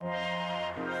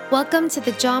Welcome to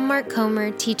the John Mark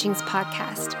Comer Teachings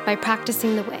Podcast by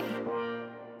Practicing the Way.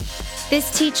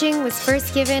 This teaching was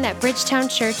first given at Bridgetown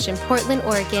Church in Portland,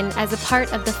 Oregon as a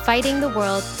part of the Fighting the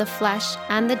World, the Flesh,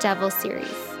 and the Devil series.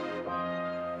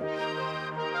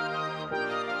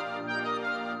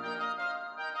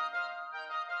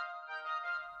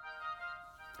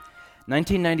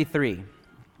 "1993,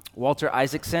 Walter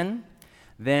Isaacson,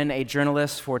 then a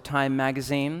journalist for Time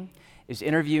magazine, is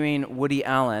interviewing Woody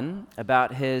Allen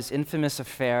about his infamous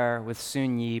affair with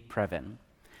Soon-Yi Previn.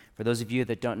 For those of you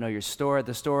that don't know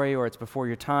the story, or it's before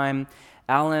your time,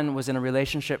 Allen was in a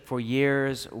relationship for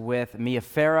years with Mia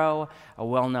Farrow, a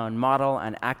well-known model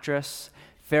and actress.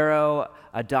 Farrow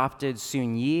adopted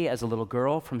Soon-Yi as a little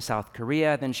girl from South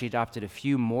Korea. Then she adopted a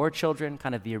few more children,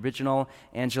 kind of the original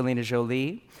Angelina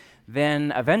Jolie.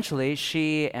 Then eventually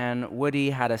she and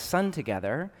Woody had a son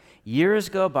together. Years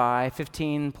go by,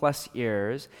 15 plus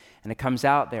years, and it comes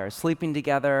out they are sleeping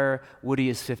together. Woody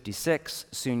is 56,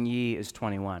 Soon-Yi is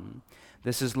 21.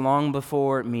 This is long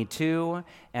before Me Too,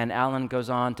 and Allen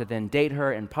goes on to then date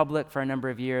her in public for a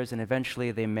number of years, and eventually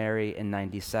they marry in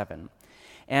 97.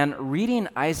 And reading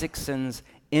Isaacson's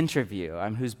interview,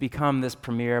 who's become this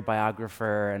premier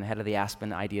biographer and head of the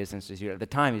Aspen Ideas Institute. At the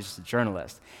time, he's just a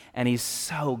journalist, and he's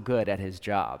so good at his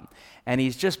job. And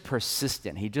he's just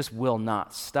persistent. He just will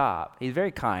not stop. He's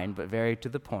very kind, but very to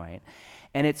the point.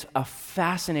 And it's a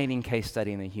fascinating case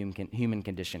study in the human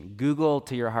condition. Google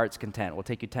to your heart's content. It will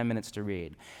take you 10 minutes to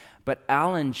read. But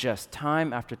Allen just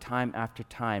time after time after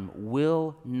time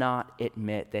will not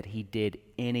admit that he did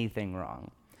anything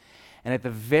wrong. And at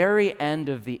the very end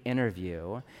of the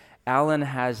interview, Allen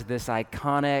has this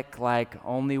iconic,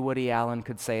 only Woody Allen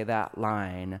could say that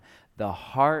line, the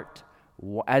heart,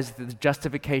 as the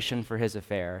justification for his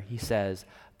affair, he says,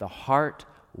 the heart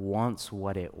wants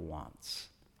what it wants.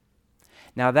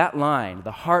 Now that line,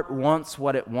 the heart wants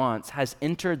what it wants, has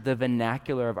entered the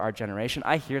vernacular of our generation.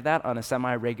 I hear that on a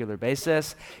semi-regular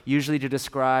basis, usually to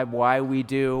describe why we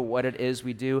do what it is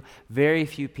we do. Very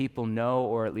few people know,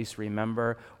 or at least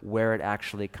remember, where it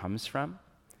actually comes from.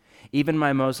 Even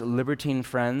my most libertine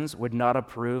friends would not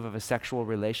approve of a sexual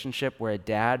relationship where a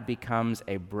dad becomes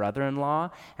a brother-in-law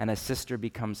and a sister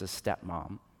becomes a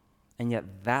stepmom. And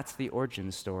yet that's the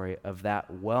origin story of that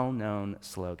well-known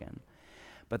slogan.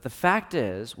 But the fact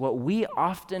is, what we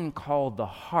often call the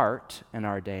heart in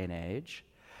our day and age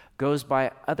goes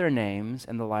by other names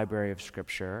in the library of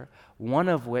Scripture, one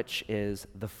of which is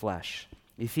the flesh.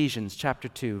 Ephesians chapter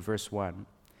 2, verse 1.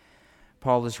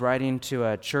 Paul is writing to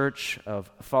a church of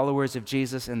followers of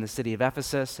Jesus in the city of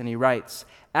Ephesus, and he writes,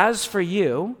 "As for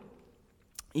you,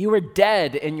 you were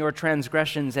dead in your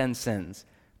transgressions and sins."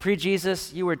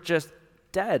 Pre-Jesus, you were just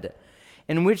dead,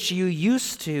 in which you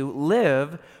used to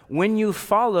live when you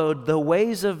followed the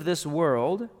ways of this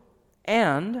world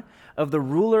and of the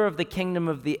ruler of the kingdom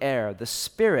of the air, the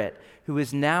Spirit, who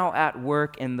is now at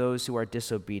work in those who are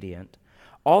disobedient.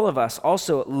 All of us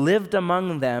also lived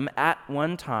among them at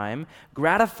one time,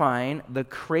 gratifying the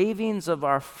cravings of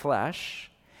our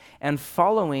flesh and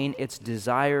following its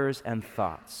desires and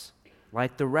thoughts.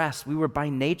 Like the rest, we were by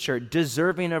nature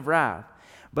deserving of wrath,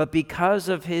 but because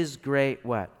of his great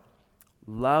what?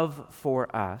 Love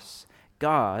for us,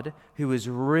 God, who is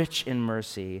rich in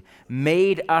mercy,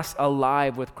 made us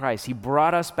alive with Christ. He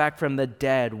brought us back from the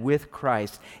dead with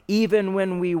Christ, even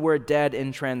when we were dead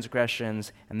in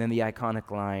transgressions. And then the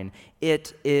iconic line,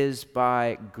 it is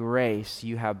by grace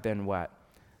you have been what?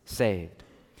 Saved.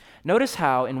 Notice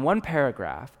how in one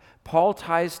paragraph, Paul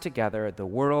ties together the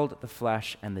world, the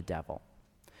flesh, and the devil.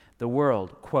 The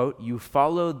world, quote, you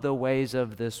followed the ways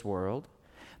of this world.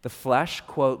 The flesh,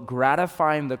 quote,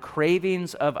 gratifying the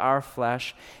cravings of our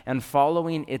flesh and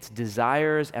following its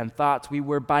desires and thoughts, we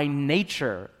were by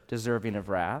nature deserving of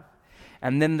wrath.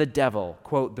 And then the devil,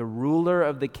 quote, the ruler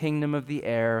of the kingdom of the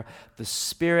air, the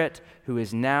Spirit who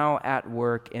is now at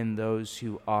work in those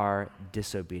who are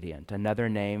disobedient. Another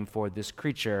name for this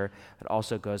creature that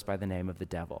also goes by the name of the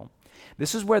devil.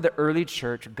 This is where the early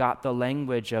church got the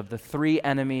language of the three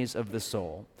enemies of the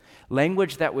soul.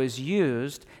 Language that was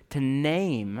used to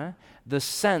name the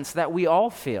sense that we all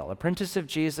feel, apprentice of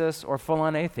Jesus or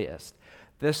full-on atheist.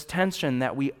 This tension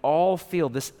that we all feel,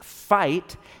 this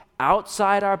fight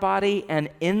outside our body and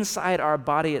inside our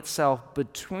body itself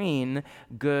between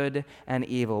good and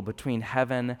evil, between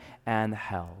heaven and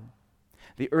hell.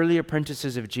 The early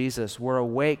apprentices of Jesus were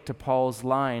awake to Paul's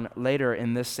line later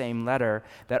in this same letter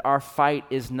that our fight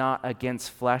is not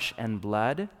against flesh and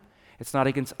blood. It's not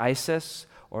against ISIS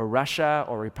or Russia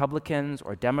or Republicans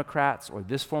or Democrats or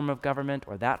this form of government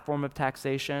or that form of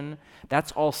taxation.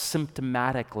 That's all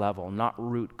symptomatic level, not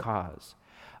root cause.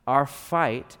 Our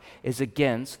fight is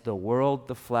against the world,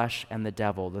 the flesh, and the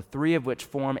devil, the three of which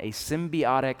form a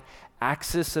symbiotic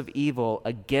axis of evil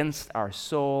against our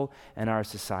soul and our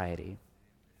society.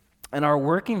 And our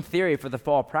working theory for the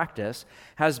fall practice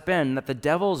has been that the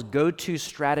devil's go-to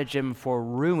stratagem for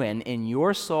ruin in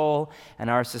your soul and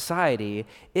our society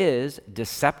is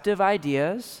deceptive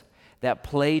ideas that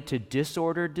play to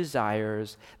disordered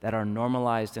desires that are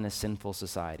normalized in a sinful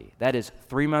society. That is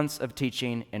 3 months of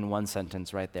teaching in one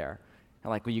sentence right there.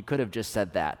 Like, well, you could have just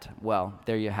said that. Well,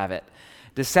 there you have it.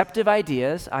 Deceptive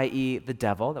ideas, i.e. the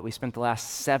devil, that we spent the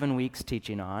last 7 weeks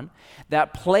teaching on,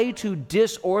 that play to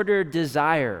disordered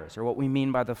desires, or what we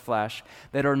mean by the flesh,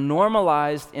 that are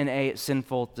normalized in a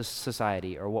sinful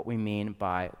society, or what we mean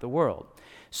by the world.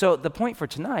 So the point for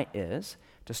tonight is,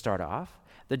 to start off,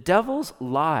 the devil's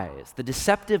lies, the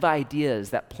deceptive ideas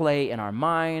that play in our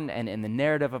mind and in the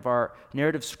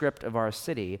narrative script of our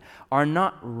city are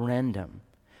not random.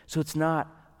 So it's not,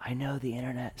 I know the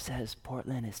internet says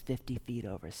Portland is 50 feet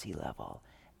over sea level.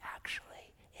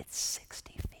 Actually, it's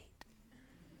 60 feet.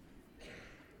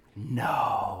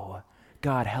 No.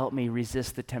 God, help me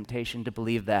resist the temptation to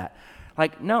believe that.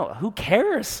 Like, no, who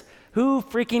cares? Who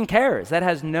freaking cares? That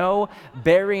has no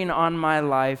bearing on my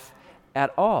life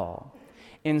at all.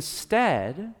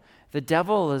 Instead, the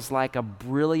devil is like a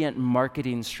brilliant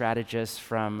marketing strategist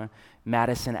from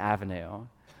Madison Avenue,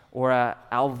 or an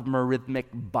algorithmic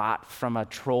bot from a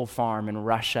troll farm in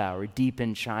Russia or deep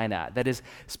in China that is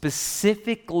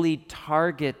specifically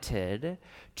targeted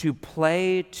to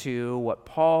play to what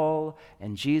Paul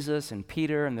and Jesus and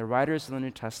Peter and the writers of the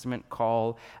New Testament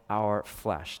call our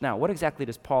flesh. Now, what exactly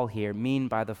does Paul here mean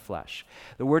by the flesh?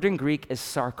 The word in Greek is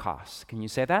sarkos. Can you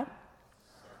say that?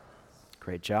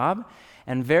 Great job.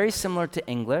 And very similar to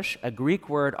English, a Greek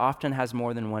word often has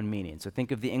more than one meaning. So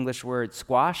think of the English word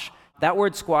squash. That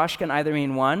word squash can either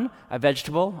mean 1, a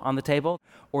vegetable on the table,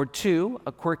 or 2,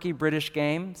 a quirky British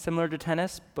game similar to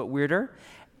tennis but weirder,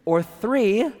 or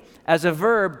 3, as a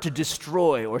verb to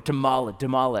destroy or to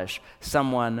demolish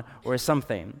someone or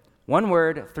something. One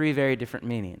word, 3 very different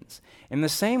meanings. In the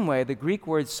same way, the Greek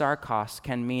word sarkos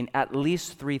can mean at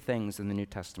least 3 things in the New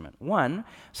Testament. 1,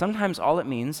 sometimes all it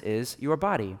means is your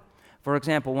body. For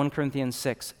example, 1 Corinthians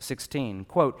 6:16,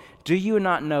 quote, "Do you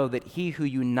not know that he who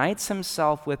unites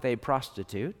himself with a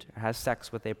prostitute, or has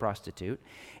sex with a prostitute,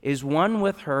 is one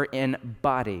with her in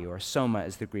body," or soma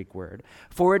is the Greek word.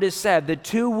 "For it is said, the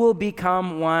two will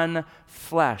become one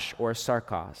flesh," or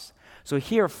sarkos. So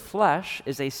here, flesh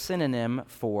is a synonym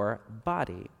for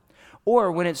body.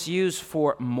 Or when it's used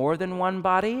for more than one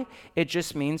body, it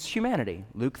just means humanity.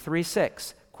 Luke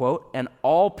 3:6. Quote, "And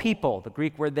all people," the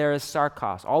Greek word there is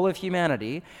sarkos, all of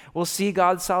humanity will see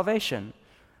God's salvation.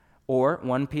 Or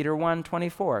 1 Peter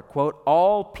 1:24, quote,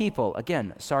 "All people,"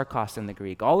 again, sarkos in the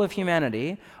Greek, "all of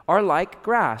humanity are like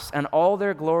grass, and all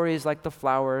their glory is like the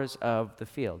flowers of the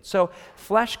field." So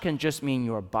flesh can just mean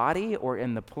your body, or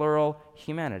in the plural,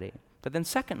 humanity. But then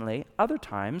secondly, other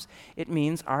times, it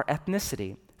means our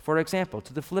ethnicity. For example,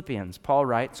 to the Philippians, Paul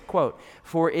writes, quote,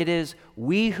 "For it is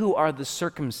we who are the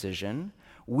circumcision,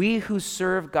 we who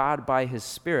serve God by his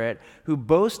Spirit, who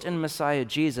boast in Messiah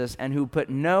Jesus, and who put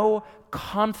no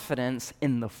confidence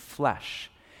in the flesh."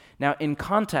 Now, in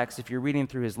context, if you're reading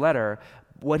through his letter,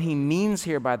 what he means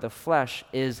here by the flesh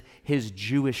is his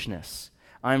Jewishness.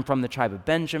 I'm from the tribe of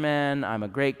Benjamin, I'm a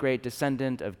great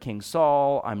descendant of King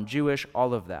Saul, I'm Jewish,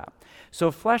 all of that.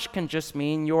 So flesh can just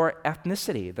mean your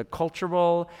ethnicity, the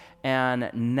cultural and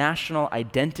national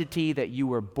identity that you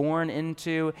were born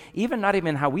into, not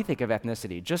even how we think of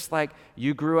ethnicity, just like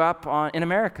you grew up in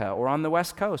America or on the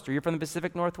West Coast, or you're from the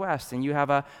Pacific Northwest and you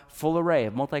have a full array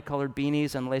of multicolored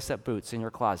beanies and lace-up boots in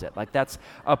your closet. Like that's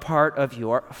a part of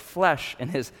your flesh.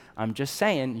 And I'm just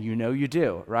saying, you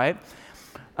do, right?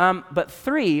 But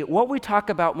 3, what we talk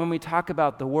about when we talk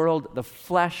about the world, the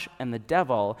flesh, and the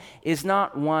devil is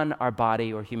not 1, our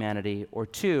body or humanity, or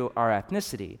 2, our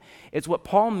ethnicity. It's what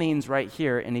Paul means right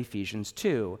here in Ephesians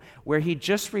 2, where he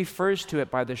just refers to it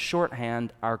by the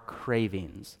shorthand, our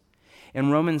cravings.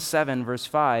 In Romans 7, verse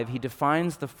 5, he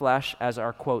defines the flesh as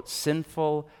our, quote,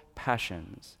 sinful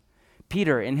passions.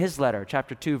 Peter, in his letter,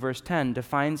 chapter 2, verse 10,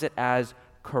 defines it as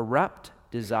corrupt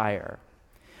desire.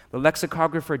 The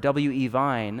lexicographer W.E.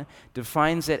 Vine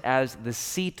defines it as the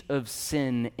seat of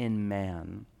sin in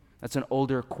man. That's an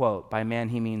older quote. By man,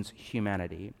 he means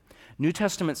humanity. New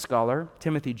Testament scholar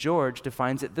Timothy George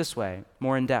defines it this way,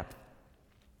 more in depth.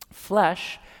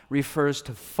 Flesh refers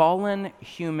to fallen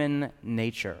human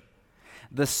nature,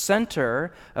 the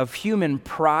center of human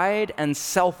pride and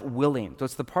self-willing. So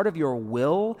it's the part of your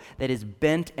will that is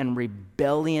bent in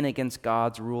rebellion against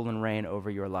God's rule and reign over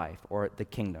your life, or the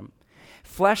kingdom.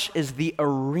 Flesh is the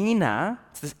arena,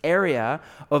 it's this area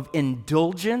of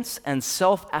indulgence and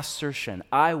self-assertion.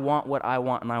 I want what I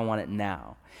want and I want it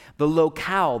now. The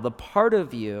locale, the part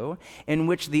of you in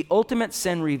which the ultimate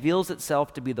sin reveals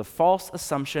itself to be the false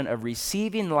assumption of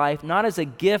receiving life not as a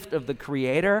gift of the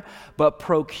Creator, but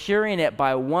procuring it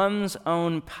by one's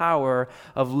own power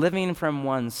of living from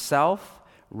oneself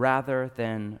rather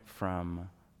than from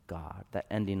God. That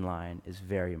ending line is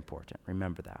very important.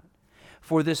 Remember that.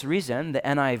 For this reason, the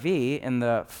NIV, in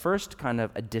the first kind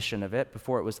of edition of it,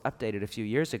 before it was updated a few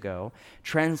years ago,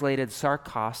 translated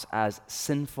sarkos as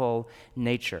sinful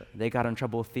nature. They got in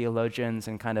trouble with theologians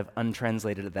and kind of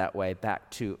untranslated it that way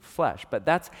back to flesh. But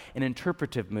that's an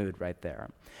interpretive mood right there.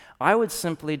 I would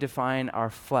simply define our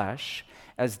flesh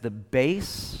as the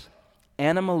base,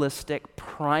 animalistic,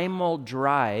 primal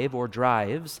drive or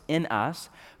drives in us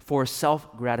for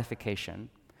self-gratification,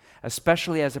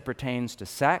 especially as it pertains to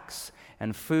sex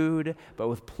and food, but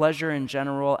with pleasure in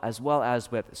general, as well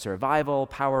as with survival,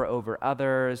 power over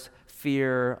others,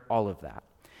 fear, all of that.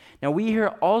 Now, we hear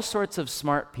all sorts of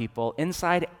smart people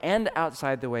inside and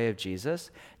outside the way of Jesus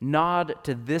nod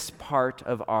to this part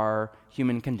of our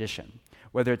human condition,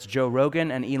 whether it's Joe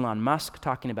Rogan and Elon Musk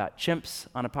talking about chimps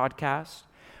on a podcast,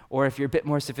 or if you're a bit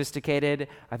more sophisticated,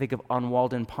 I think of On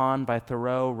Walden Pond by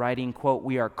Thoreau writing, quote,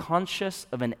 "We are conscious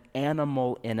of an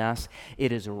animal in us.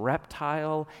 It is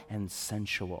reptile and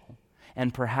sensual,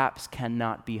 and perhaps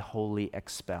cannot be wholly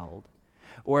expelled."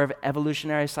 Or of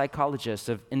evolutionary psychologists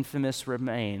of infamous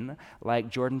renown like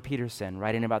Jordan Peterson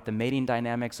writing about the mating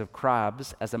dynamics of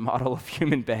crabs as a model of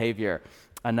human behavior.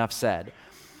 Enough said.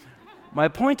 My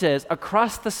point is,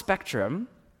 across the spectrum,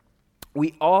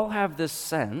 we all have this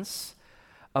sense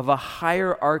of a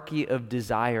hierarchy of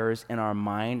desires in our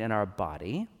mind and our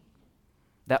body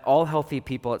that all healthy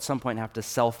people at some point have to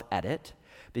self-edit,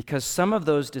 because some of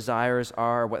those desires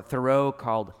are what Thoreau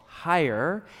called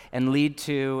higher and lead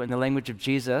to, in the language of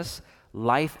Jesus,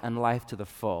 life and life to the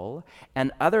full,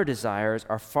 and other desires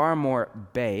are far more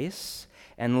base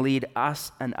and lead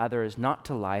us and others not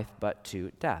to life but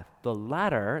to death. The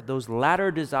latter, those latter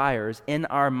desires in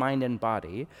our mind and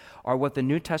body, are what the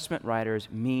New Testament writers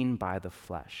mean by the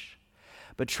flesh.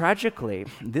 But tragically,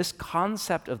 this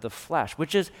concept of the flesh,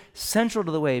 which is central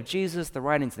to the way of Jesus, the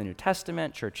writings of the New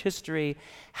Testament, church history,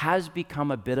 has become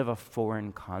a bit of a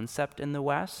foreign concept in the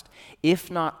West,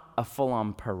 if not a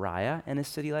full-on pariah in a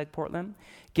city like Portland.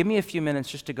 Give me a few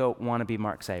minutes just to go wannabe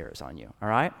Mark Sayers on you, all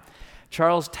right?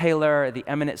 Charles Taylor, the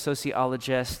eminent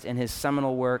sociologist, in his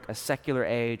seminal work, A Secular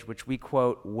Age, which we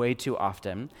quote way too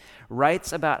often,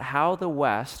 writes about how the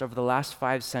West, over the last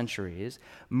 5 centuries,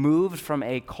 moved from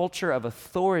a culture of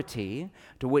authority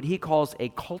to what he calls a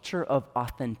culture of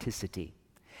authenticity.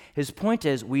 His point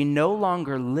is, we no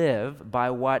longer live by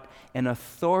what an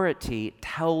authority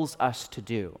tells us to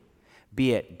do,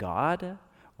 be it God,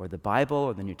 or the Bible,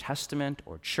 or the New Testament,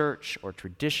 or church, or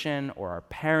tradition, or our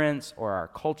parents, or our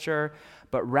culture,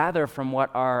 but rather from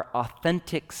what our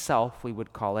authentic self, we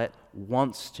would call it,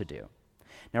 wants to do.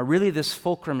 Now, really, this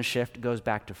fulcrum shift goes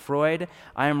back to Freud.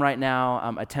 I am right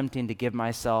now attempting to give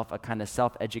myself a kind of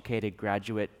self-educated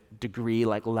graduate degree,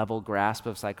 like level grasp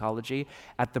of psychology.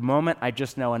 At the moment, I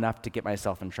just know enough to get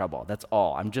myself in trouble. That's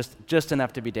all. I'm just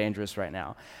enough to be dangerous right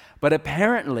now. But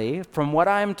apparently, from what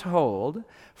I'm told,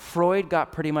 Freud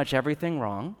got pretty much everything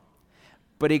wrong,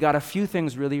 but he got a few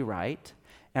things really right.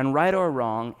 And right or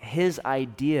wrong, his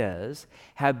ideas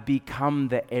have become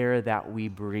the air that we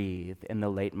breathe in the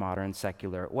late modern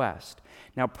secular West.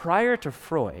 Now, prior to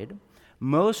Freud,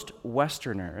 most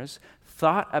Westerners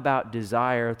thought about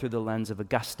desire through the lens of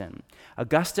Augustine.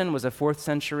 Augustine was a 4th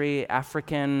century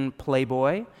African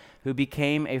playboy who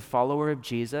became a follower of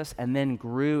Jesus and then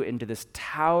grew into this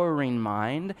towering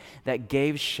mind that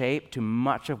gave shape to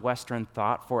much of Western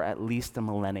thought for at least a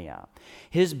millennia.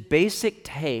 His basic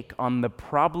take on the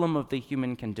problem of the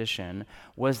human condition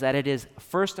was that it is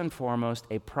first and foremost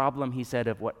a problem, he said,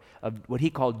 of what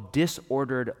he called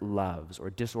disordered loves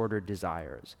or disordered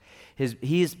desires.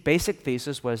 His basic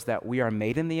thesis was that we are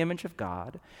made in the image of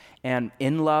God and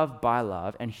in love by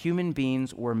love, and human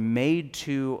beings were made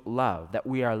to love, that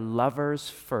we are lovers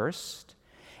first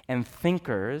and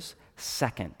thinkers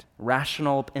second.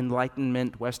 Rational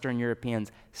Enlightenment Western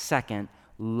Europeans second,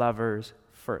 lovers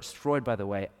first. Freud, by the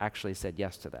way, actually said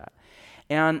yes to that.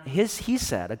 And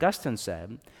Augustine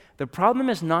said, the problem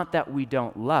is not that we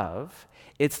don't love,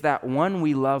 it's that 1,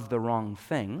 we love the wrong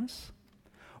things,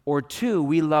 or 2,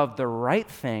 we love the right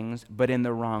things, but in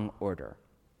the wrong order.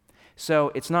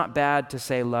 So it's not bad to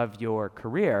say love your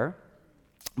career,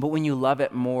 but when you love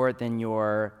it more than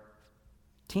your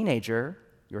teenager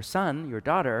your son, your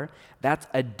daughter, that's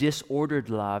a disordered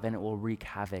love, and it will wreak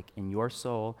havoc in your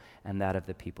soul and that of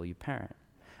the people you parent.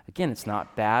 Again, it's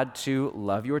not bad to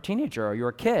love your teenager or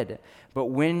your kid, but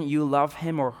when you love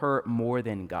him or her more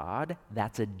than God,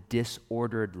 that's a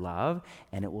disordered love,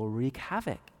 and it will wreak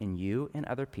havoc in you and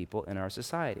other people in our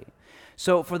society.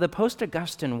 So for the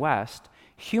post-Augustine West,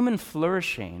 human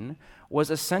flourishing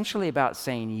was essentially about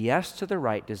saying yes to the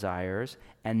right desires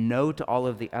and no to all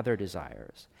of the other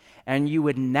desires. And you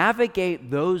would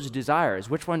navigate those desires,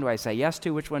 which one do I say yes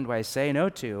to, which one do I say no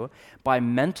to, by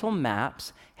mental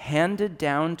maps handed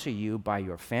down to you by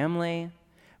your family,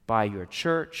 by your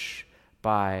church,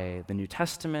 by the New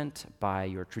Testament, by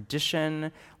your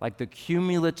tradition, like the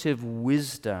cumulative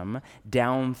wisdom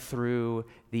down through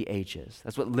the ages.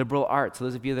 That's what liberal arts,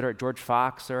 those of you that are at George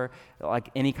Fox or like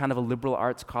any kind of a liberal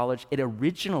arts college, it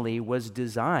originally was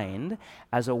designed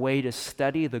as a way to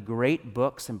study the great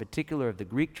books, in particular of the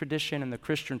Greek tradition and the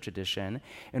Christian tradition,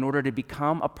 in order to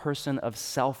become a person of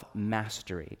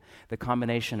self-mastery, the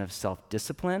combination of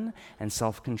self-discipline and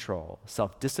self-control.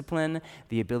 Self-discipline,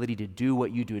 the ability to do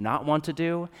what you do not want to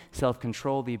do.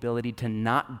 Self-control, the ability to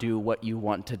not do what you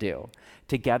want to do.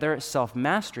 Together,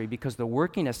 self-mastery, because the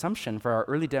working assumption for our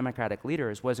early democratic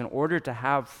leaders was in order to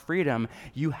have freedom,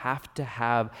 you have to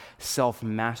have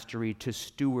self-mastery to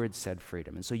steward said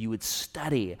freedom. And so you would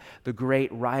study the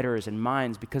great writers and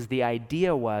minds, because the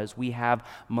idea was we have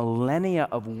millennia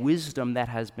of wisdom that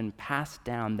has been passed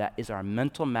down that is our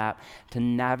mental map to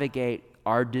navigate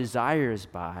our desires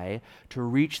by to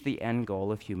reach the end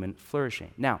goal of human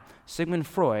flourishing. Now, Sigmund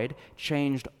Freud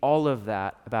changed all of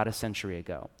that about a century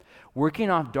ago. Working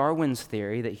off Darwin's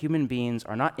theory that human beings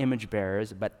are not image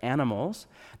bearers, but animals,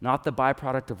 not the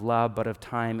byproduct of love, but of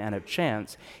time and of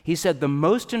chance, he said the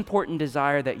most important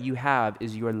desire that you have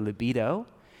is your libido,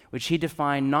 which he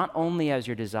defined not only as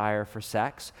your desire for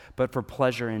sex, but for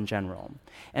pleasure in general.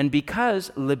 And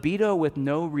because libido with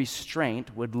no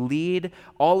restraint would lead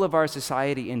all of our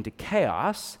society into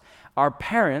chaos, our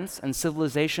parents and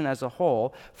civilization as a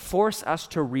whole force us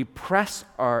to repress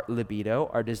our libido,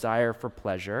 our desire for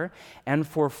pleasure. And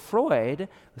for Freud,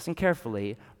 listen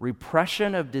carefully,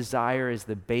 repression of desire is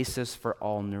the basis for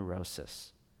all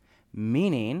neurosis.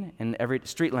 Meaning, in every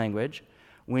street language,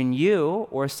 when you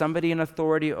or somebody in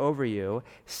authority over you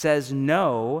says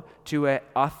no to an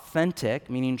authentic,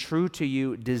 meaning true to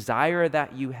you, desire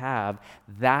that you have,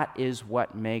 that is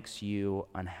what makes you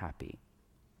unhappy.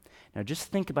 Now just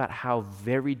think about how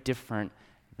very different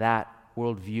that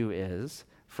worldview is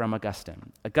from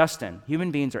Augustine. Augustine,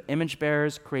 human beings are image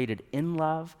bearers created in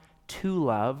love, to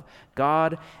love,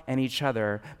 God and each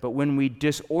other, but when we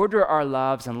disorder our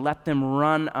loves and let them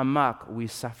run amok, we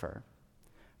suffer.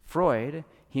 Freud,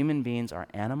 human beings are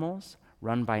animals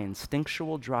run by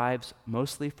instinctual drives,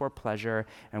 mostly for pleasure,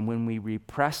 and when we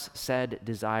repress said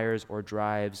desires or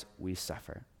drives, we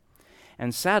suffer.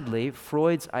 And sadly,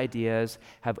 Freud's ideas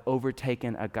have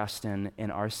overtaken Augustine in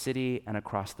our city and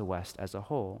across the West as a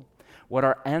whole. What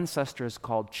our ancestors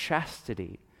called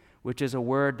chastity, which is a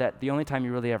word that the only time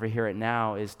you really ever hear it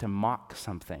now is to mock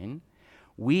something,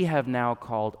 we have now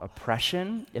called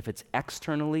oppression if it's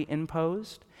externally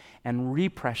imposed, and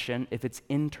repression if it's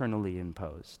internally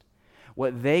imposed.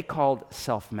 What they called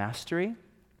self-mastery,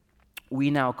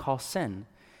 we now call sin.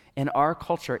 In our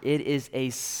culture, it is a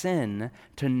sin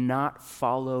to not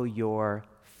follow your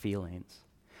feelings.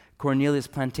 Cornelius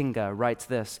Plantinga writes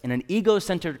this, in an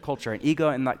ego-centered culture, an ego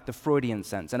in like the Freudian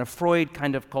sense, in a Freud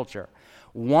kind of culture,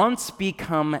 wants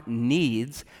become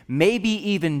needs, maybe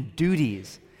even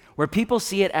duties, where people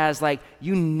see it as like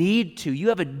you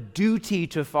have a duty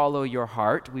to follow your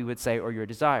heart, we would say, or your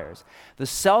desires. The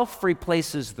self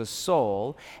replaces the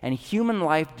soul, and human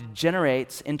life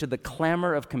degenerates into the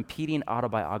clamor of competing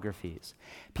autobiographies.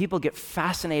 People get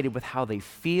fascinated with how they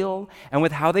feel and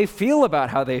with how they feel about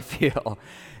how they feel.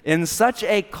 In such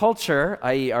a culture,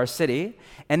 i.e. our city,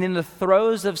 and in the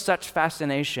throes of such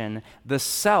fascination, the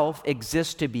self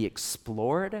exists to be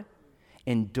explored,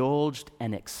 indulged,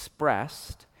 and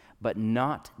expressed, but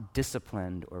not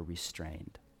disciplined or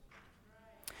restrained.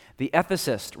 The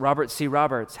ethicist Robert C.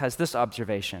 Roberts has this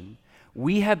observation: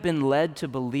 we have been led to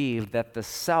believe that the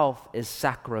self is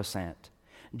sacrosanct.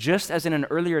 Just as in an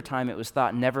earlier time it was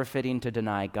thought never fitting to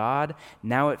deny God,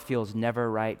 now it feels never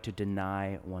right to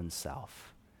deny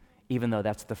oneself, even though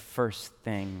that's the first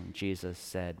thing Jesus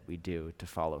said we do to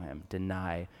follow him,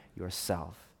 deny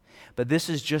yourself. But this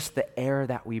is just the air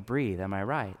that we breathe, am I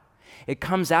right? It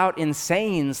comes out in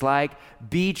sayings like,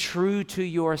 be true to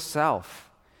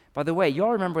yourself. By the way,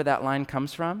 y'all remember where that line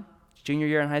comes from? Junior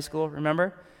year in high school,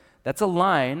 remember? That's a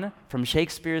line from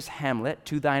Shakespeare's Hamlet,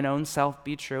 "To thine own self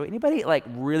be true." Anybody like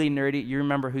really nerdy, you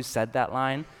remember who said that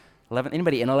line?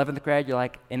 Anybody in 11th grade, you're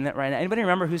like in that right now? Anybody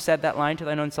remember who said that line, "To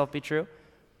thine own self be true"?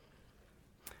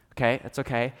 Okay, that's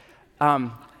okay.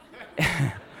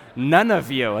 None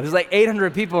of you. There's like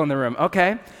 800 people in the room.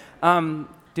 Okay.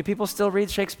 Do people still read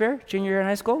Shakespeare junior year in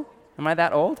high school? Am I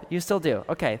that old? You still do.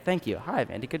 Okay, thank you. Hi,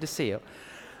 Mandy, good to see you.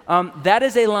 That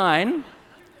is a line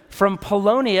from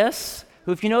Polonius,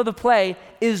 who, if you know the play,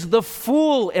 is the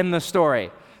fool in the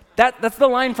story. That's the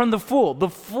line from the fool. The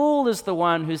fool is the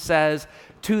one who says,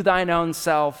 "To thine own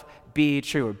self be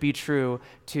true," or "be true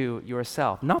to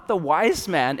yourself." Not the wise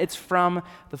man, it's from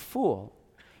the fool.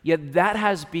 Yet that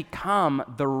has become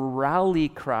the rally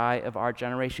cry of our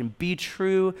generation. Be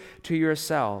true to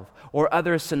yourself, or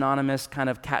other synonymous kind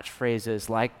of catchphrases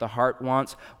like "the heart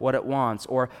wants what it wants,"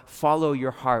 or "follow your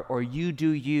heart," or "you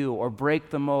do you," or "break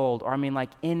the mold," or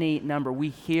like any number. We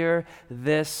hear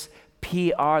this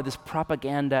PR, this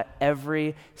propaganda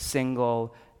every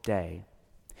single day.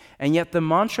 And yet the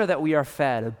mantra that we are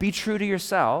fed of "be true to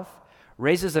yourself"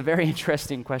 raises a very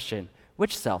interesting question.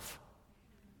 Which self?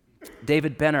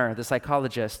 David Benner, the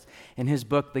psychologist, in his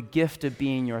book, The Gift of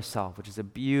Being Yourself, which is a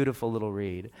beautiful little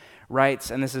read, writes,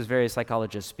 and this is very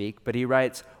psychologist speak, but he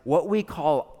writes, what we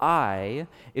call I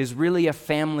is really a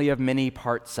family of many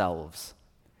part selves.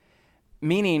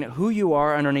 Meaning, who you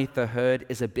are underneath the hood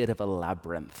is a bit of a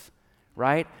labyrinth,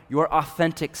 right? Your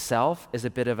authentic self is a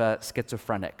bit of a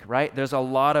schizophrenic, right? There's a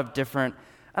lot of different,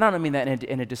 I don't mean that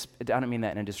in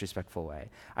a disrespectful way.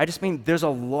 I just mean there's a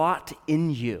lot in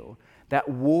you. That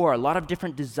war, a lot of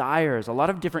different desires, a lot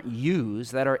of different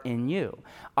yous that are in you.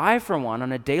 I, for one,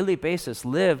 on a daily basis,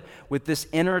 live with this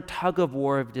inner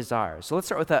tug-of-war of desires. So let's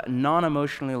start with a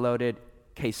non-emotionally loaded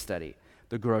case study,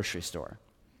 the grocery store.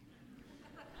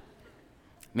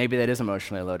 Maybe that is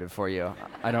emotionally loaded for you.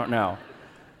 I don't know.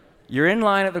 You're in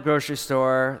line at the grocery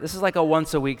store. This is like a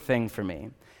once-a-week thing for me.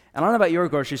 And I don't know about your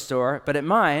grocery store, but at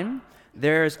mine,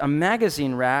 there's a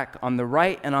magazine rack on the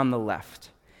right and on the left.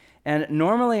 And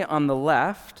normally on the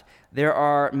left, there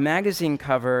are magazine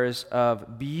covers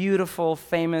of beautiful,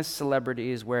 famous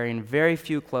celebrities wearing very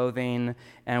few clothing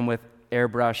and with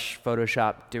airbrush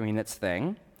Photoshop doing its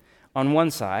thing on one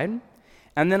side.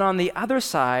 And then on the other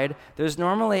side, there's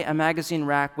normally a magazine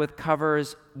rack with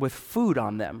covers with food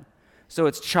on them. So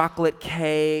it's chocolate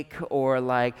cake or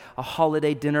like a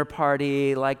holiday dinner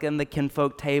party, like in the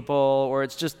kinfolk table, or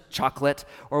it's just chocolate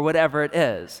or whatever it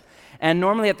is. And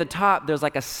normally at the top, there's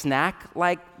like a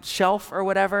snack-like shelf or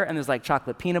whatever, and there's like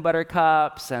chocolate peanut butter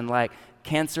cups and like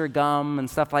cancer gum and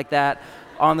stuff like that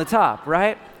on the top,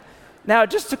 right? Now,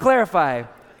 just to clarify,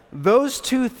 those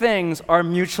two things are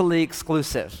mutually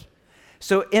exclusive.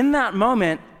 So in that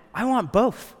moment, I want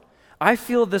both. I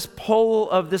feel this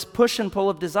push and pull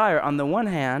of desire. On the one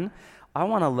hand, I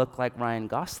want to look like Ryan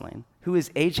Gosling, who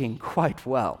is aging quite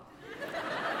well.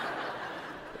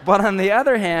 But on the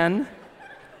other hand,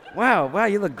 wow,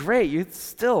 you look great. You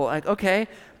still, like, okay.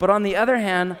 But on the other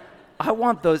hand, I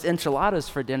want those enchiladas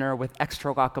for dinner with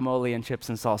extra guacamole and chips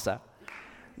and salsa.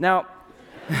 Now,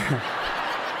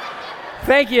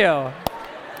 thank you.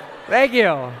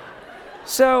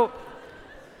 So,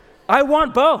 I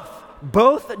want both.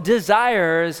 Both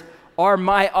desires are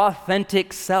my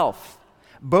authentic self.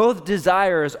 Both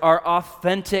desires are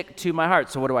authentic to my heart.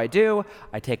 So what do?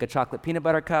 I take a chocolate peanut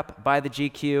butter cup, buy the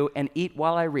GQ, and eat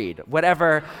while I read,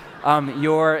 whatever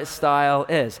your style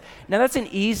is. Now that's an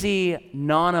easy,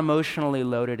 non-emotionally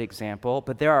loaded example,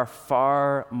 but there are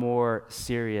far more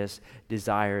serious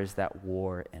desires that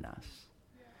war in us.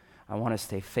 I want to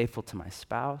stay faithful to my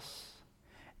spouse,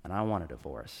 and I want a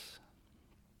divorce.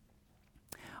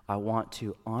 I want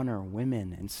to honor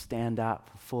women and stand up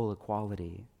for full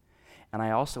equality. And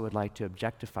I also would like to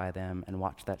objectify them and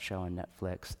watch that show on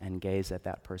Netflix and gaze at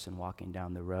that person walking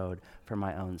down the road for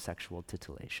my own sexual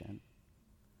titillation.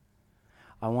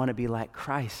 I want to be like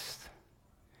Christ,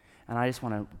 and I just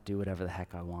want to do whatever the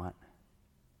heck I want.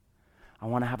 I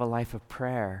want to have a life of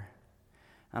prayer,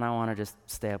 and I want to just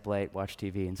stay up late, watch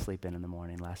TV, and sleep in the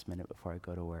morning, last minute before I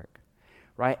go to work.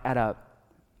 Right? At a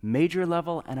major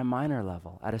level and a minor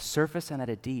level, at a surface and at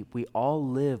a deep, we all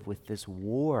live with this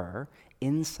war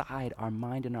inside our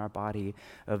mind and our body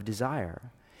of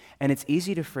desire. And it's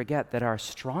easy to forget that our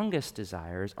strongest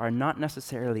desires are not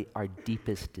necessarily our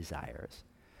deepest desires.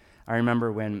 I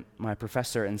remember when my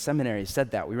professor in seminary said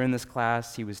that. We were in this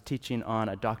class, he was teaching on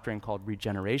a doctrine called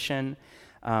regeneration.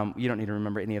 You don't need to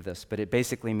remember any of this, but it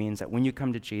basically means that when you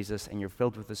come to Jesus and you're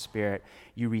filled with the Spirit,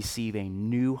 you receive a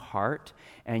new heart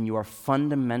and your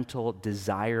fundamental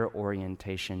desire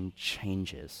orientation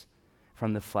changes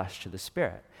from the flesh to the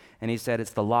spirit. And he said it's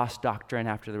the lost doctrine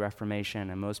after the Reformation,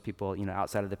 and most people,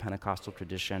 outside of the Pentecostal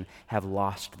tradition have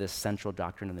lost this central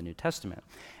doctrine of the New Testament.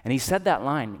 And he said that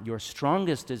line, your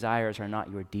strongest desires are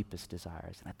not your deepest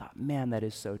desires. And I thought, man, that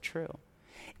is so true.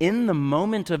 In the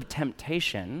moment of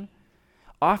temptation,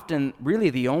 often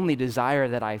really the only desire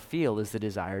that I feel is the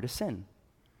desire to sin,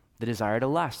 the desire to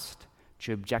lust,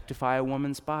 to objectify a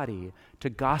woman's body, to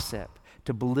gossip,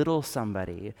 to belittle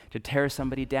somebody, to tear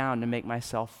somebody down to make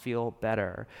myself feel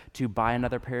better, to buy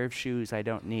another pair of shoes I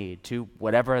don't need, to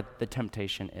whatever the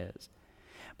temptation is.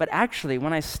 But actually,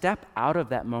 when I step out of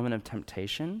that moment of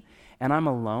temptation and I'm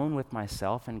alone with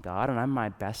myself and God and I'm my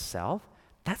best self,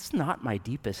 that's not my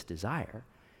deepest desire.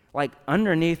 Like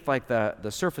underneath the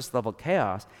surface level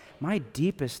chaos, my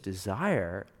deepest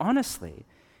desire, honestly,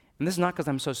 and this is not because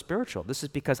I'm so spiritual, this is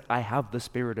because I have the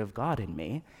Spirit of God in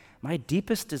me. My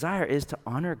deepest desire is to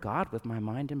honor God with my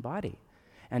mind and body,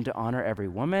 and to honor every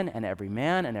woman and every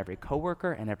man and every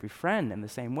coworker and every friend in the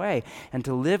same way, and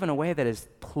to live in a way that is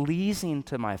pleasing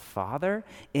to my Father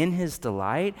in His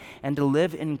delight, and to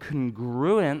live in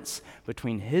congruence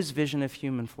between His vision of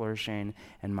human flourishing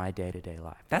and my day-to-day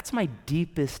life. That's my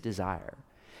deepest desire.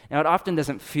 Now, it often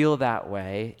doesn't feel that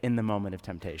way in the moment of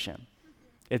temptation.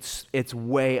 It's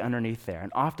way underneath there. And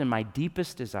often my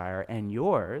deepest desire and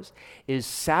yours is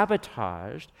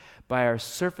sabotaged by our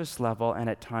surface level and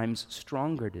at times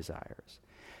stronger desires.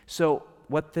 So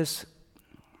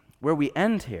where we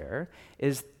end here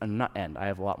is, not end, I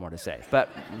have a lot more to say, but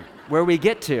where we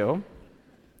get to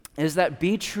is that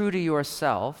be true to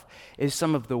yourself is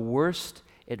some of the worst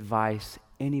advice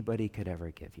anybody could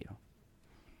ever give you.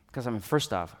 Because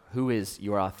first off, who is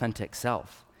your authentic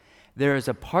self? There is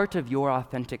a part of your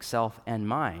authentic self and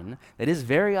mine that is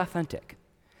very authentic,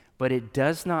 but it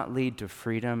does not lead to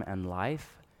freedom and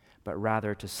life, but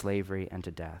rather to slavery and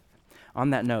to death. On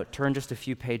that note, turn just a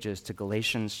few pages to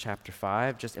Galatians chapter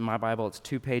 5. Just in my Bible, it's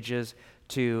 2 pages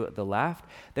to the left.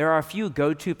 There are a few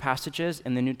go-to passages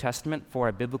in the New Testament for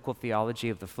a biblical theology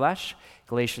of the flesh.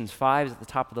 Galatians 5 is at the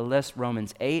top of the list.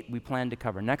 Romans 8 we plan to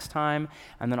cover next time.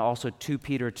 And then also 2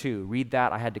 Peter 2. Read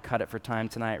that. I had to cut it for time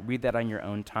tonight. Read that on your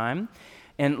own time.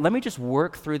 And let me just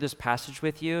work through this passage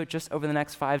with you just over the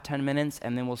next 5-10 minutes,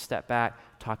 and then we'll step back,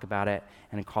 talk about it,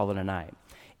 and call it a night.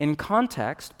 In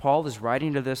context, Paul is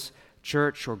writing to this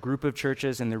church or group of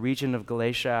churches in the region of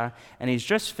Galatia, and he's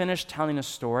just finished telling a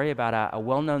story about a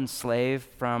well-known slave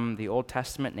from the Old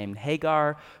Testament named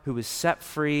Hagar, who was set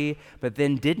free, but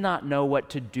then did not know what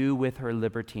to do with her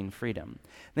libertine freedom.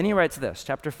 Then he writes this,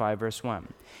 chapter 5, verse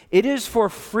 1. It is for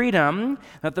freedom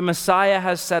that the Messiah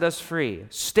has set us free.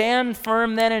 Stand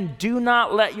firm then, and do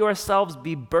not let yourselves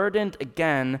be burdened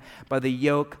again by the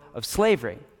yoke of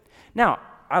slavery. Now,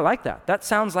 I like that. That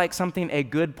sounds like something a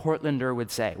good Portlander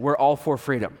would say. We're all for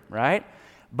freedom, right?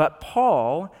 But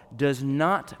Paul does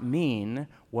not mean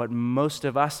what most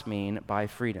of us mean by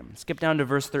freedom. Skip down to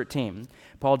verse 13.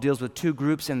 Paul deals with 2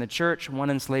 groups in the church, one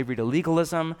in slavery to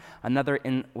legalism, another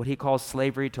in what he calls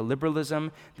slavery to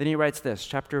liberalism. Then he writes this,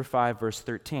 chapter 5, verse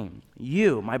 13.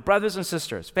 You, my brothers and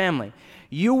sisters, family,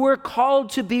 you were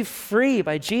called to be free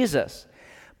by Jesus,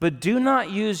 but do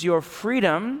not use your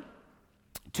freedom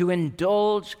to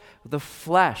indulge the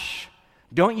flesh.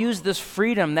 Don't use this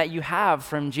freedom that you have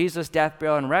from Jesus' death,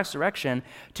 burial, and resurrection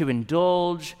to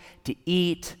indulge, to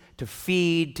eat, to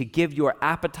feed, to give your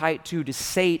appetite to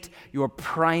sate your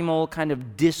primal kind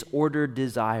of disordered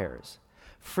desires.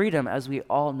 Freedom, as we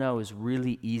all know, is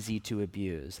really easy to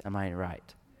abuse. Am I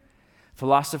right?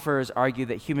 Philosophers argue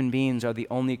that human beings are the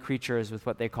only creatures with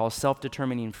what they call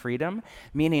self-determining freedom,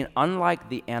 meaning unlike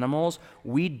the animals,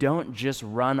 we don't just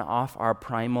run off our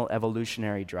primal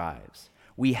evolutionary drives.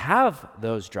 We have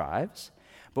those drives,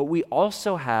 but we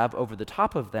also have, over the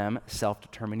top of them,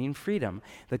 self-determining freedom,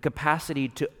 the capacity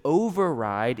to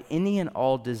override any and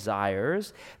all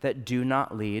desires that do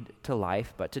not lead to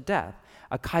life but to death.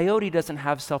 A coyote doesn't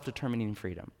have self-determining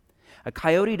freedom. A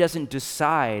coyote doesn't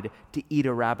decide to eat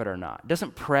a rabbit or not. It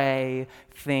doesn't pray,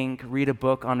 think, read a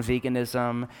book on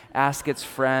veganism, ask its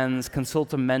friends,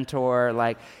 consult a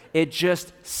mentor. It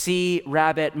just see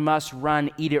rabbit, must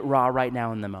run, eat it raw right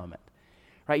now in the moment.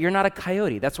 Right? You're not a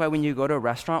coyote. That's why when you go to a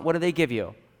restaurant, what do they give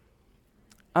you?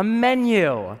 A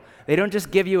menu. They don't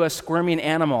just give you a squirming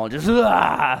animal. Just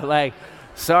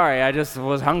sorry, I just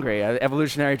was hungry,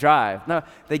 evolutionary drive. No,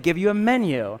 they give you a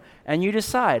menu, and you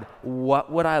decide,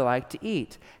 what would I like to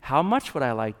eat? How much would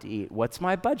I like to eat? What's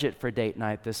my budget for date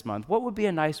night this month? What would be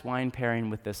a nice wine pairing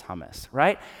with this hummus,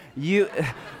 right?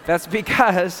 That's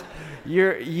because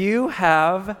you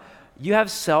have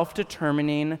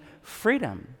self-determining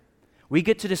freedom. We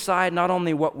get to decide not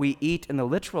only what we eat in the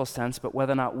literal sense, but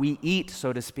whether or not we eat,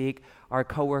 so to speak, our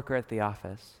coworker at the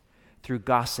office through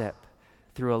gossip,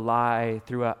 through a lie,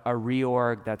 through a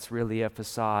reorg that's really a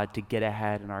facade to get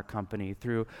ahead in our company,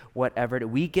 through whatever.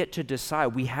 We get to decide.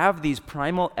 We have these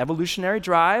primal evolutionary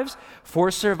drives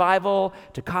for survival,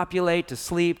 to copulate, to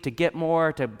sleep, to get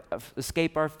more, to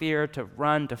escape our fear, to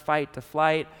run, to fight, to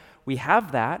flight. We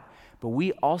have that, but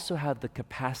we also have the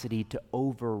capacity to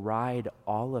override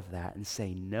all of that and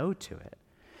say no to it.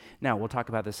 Now, we'll talk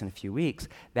about this in a few weeks.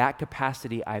 That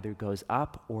capacity either goes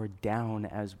up or down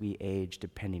as we age,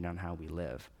 depending on how we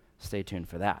live. Stay tuned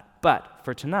for that. But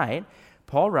for tonight,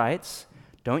 Paul writes,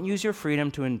 don't use your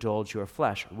freedom to indulge your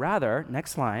flesh. Rather,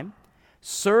 next line,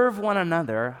 serve one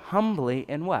another humbly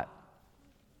in what?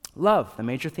 Love, the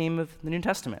major theme of the New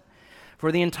Testament.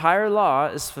 For the entire law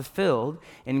is fulfilled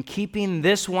in keeping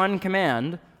this one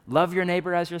command, love your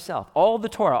neighbor as yourself. All the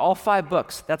Torah, all 5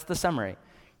 books, that's the summary.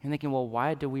 You're thinking, well,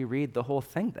 why do we read the whole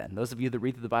thing then? Those of you that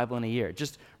read through the Bible in a year,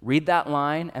 just read that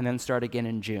line and then start again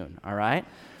in June, all right?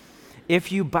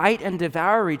 If you bite and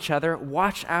devour each other,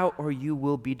 watch out or you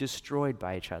will be destroyed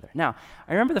by each other. Now,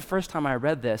 I remember the first time I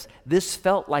read this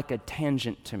felt like a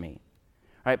tangent to me.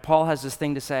 All right, Paul has this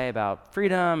thing to say about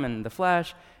freedom and the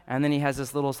flesh, and then he has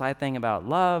this little side thing about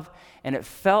love, and it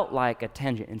felt like a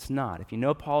tangent. It's not. If you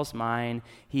know Paul's mind,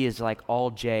 he is like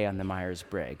all J on the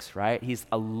Myers-Briggs, right? He's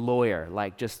a lawyer,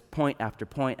 like just point after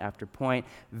point after point,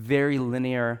 very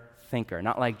linear thinker.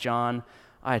 Not like John.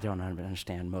 I don't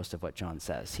understand most of what John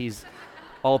says. He's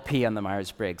all P on the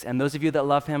Myers-Briggs. And those of you that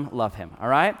love him, all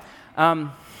right?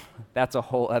 That's a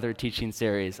whole other teaching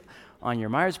series on your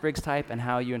Myers-Briggs type and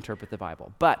how you interpret the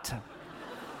Bible. But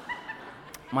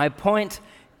my point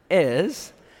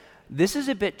is, this is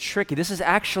a bit tricky. This is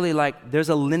actually like, there's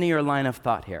a linear line of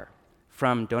thought here,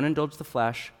 from don't indulge the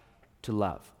flesh to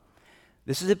love.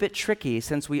 This is a bit tricky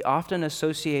since we often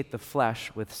associate the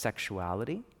flesh with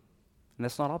sexuality, and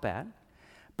that's not all bad,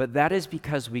 but that is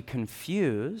because we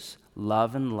confuse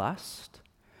love and lust.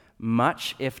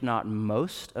 Much, if not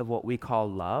most, of what we call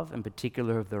love, in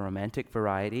particular of the romantic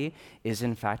variety, is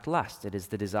in fact lust. It is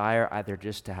the desire either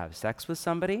just to have sex with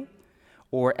somebody,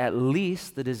 or at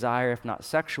least the desire, if not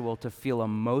sexual, to feel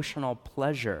emotional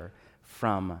pleasure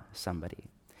from somebody.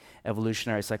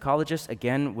 Evolutionary psychologists,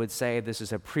 again, would say this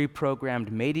is a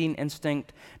pre-programmed mating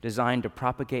instinct designed to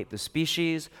propagate the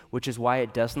species, which is why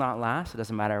it does not last. It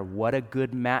doesn't matter what a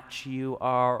good match you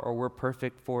are, or we're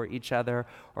perfect for each other,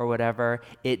 or whatever.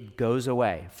 It goes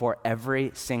away for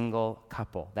every single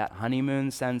couple. That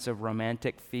honeymoon sense of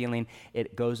romantic feeling,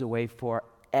 it goes away for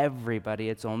everybody.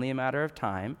 It's only a matter of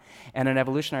time. And an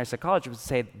evolutionary psychologist would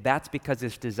say that's because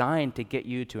it's designed to get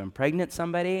you to impregnate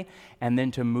somebody and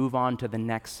then to move on to the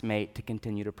next mate to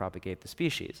continue to propagate the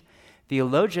species.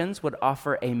 Theologians would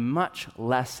offer a much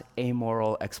less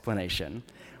amoral explanation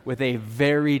with a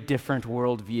very different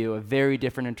worldview, a very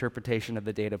different interpretation of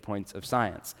the data points of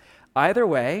science. Either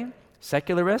way,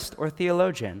 secularist or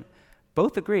theologian,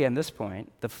 both agree on this point,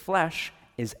 the flesh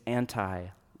is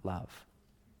anti-love.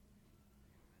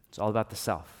 It's all about the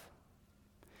self.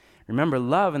 Remember,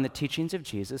 love in the teachings of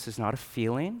Jesus is not a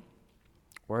feeling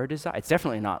or a desire. It's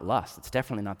definitely not lust. It's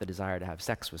definitely not the desire to have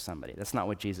sex with somebody. That's not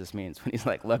what Jesus means when he's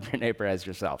like, love your neighbor as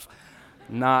yourself.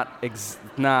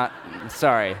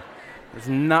 Sorry. It's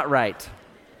not right.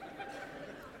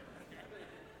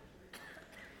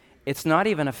 It's not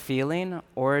even a feeling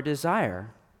or a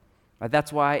desire.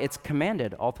 That's why it's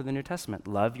commanded all through the New Testament.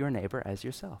 Love your neighbor as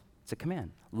yourself. It's a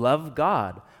command. Love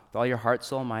God with all your heart,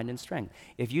 soul, mind, and strength.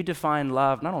 If you define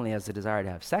love not only as the desire to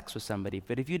have sex with somebody,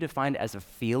 but if you define it as a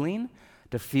feeling,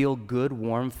 to feel good,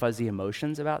 warm, fuzzy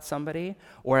emotions about somebody,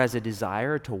 or as a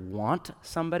desire to want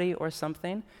somebody or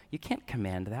something, you can't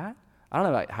command that. I don't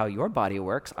know about how your body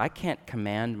works. I can't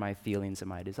command my feelings and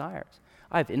my desires.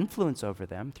 I have influence over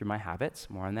them through my habits,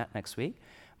 more on that next week,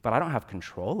 but I don't have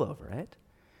control over it.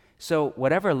 So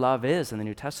whatever love is in the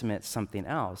New Testament, it's something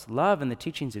else. Love in the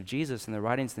teachings of Jesus and the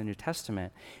writings of the New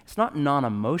Testament, it's not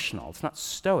non-emotional, it's not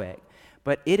stoic,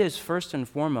 but it is first and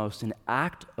foremost an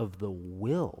act of the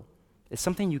will. It's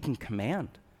something you can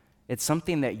command. It's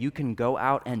something that you can go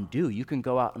out and do. You can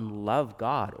go out and love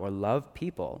God or love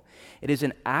people. It is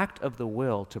an act of the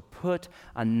will to put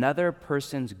another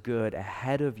person's good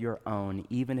ahead of your own,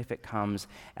 even if it comes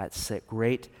at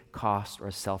great cost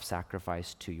or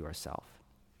self-sacrifice to yourself.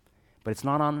 But it's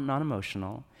not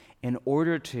non-emotional, in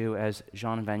order to, as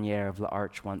Jean Vanier of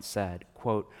L'Arche once said,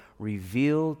 quote,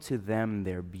 reveal to them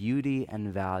their beauty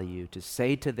and value, to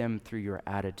say to them through your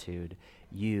attitude,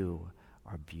 you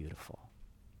are beautiful.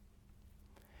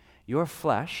 Your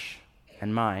flesh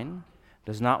and mine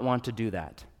does not want to do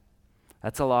that.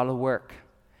 That's a lot of work,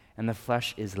 and the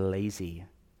flesh is lazy.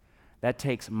 That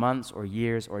takes months or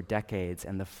years or decades,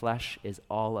 and the flesh is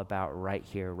all about right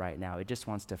here, right now. It just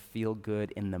wants to feel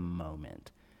good in the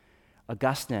moment.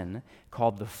 Augustine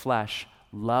called the flesh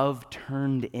love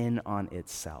turned in on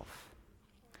itself.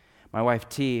 My wife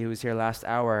T, who was here last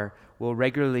hour, will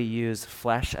regularly use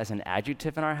flesh as an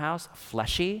adjective in our house,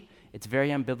 fleshy. It's very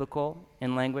unbiblical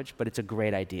in language, but it's a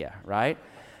great idea, right?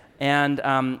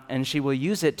 And she will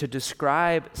use it to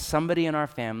describe somebody in our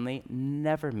family,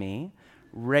 never me,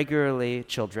 regularly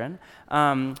children,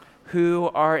 who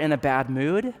are in a bad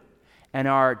mood and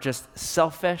are just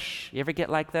selfish. You ever get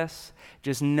like this?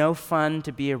 Just no fun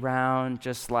to be around,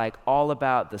 just like all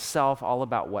about the self, all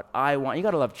about what I want. You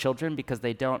gotta love children because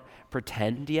they don't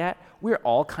pretend yet. We're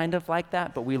all kind of like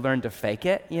that, but we learn to fake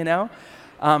it, you know?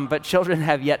 But children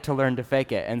have yet to learn to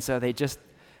fake it, and so they just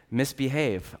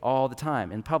misbehave all the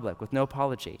time in public with no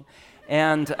apology.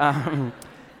 And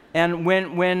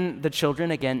when the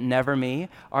children, again, never me,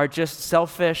 are just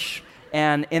selfish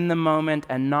and in the moment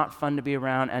and not fun to be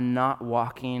around and not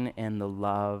walking in the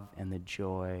love and the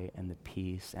joy and the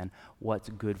peace and what's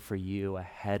good for you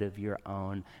ahead of your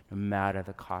own, no matter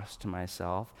the cost to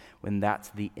myself, when that's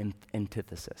the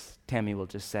antithesis. Tammy will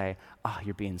just say, "Oh,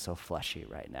 you're being so fleshy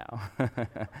right now."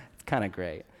 It's kind of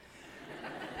great.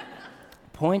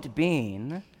 Point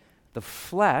being, the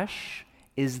flesh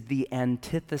is the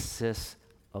antithesis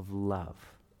of love,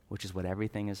 which is what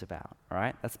everything is about, all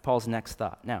right? That's Paul's next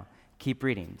thought. Now, keep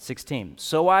reading, 16.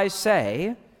 So I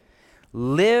say,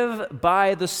 live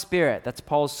by the Spirit. That's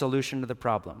Paul's solution to the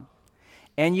problem.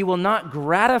 And you will not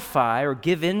gratify or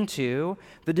give in to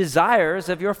the desires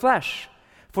of your flesh.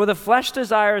 For the flesh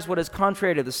desires what is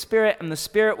contrary to the Spirit, and the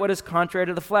Spirit what is contrary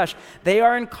to the flesh. They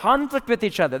are in conflict with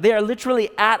each other. They are literally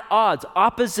at odds,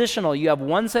 oppositional. You have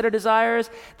one set of desires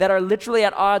that are literally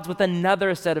at odds with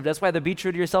another set of. That's why the be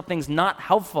true to yourself thing's not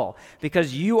helpful,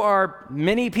 because you are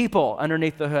many people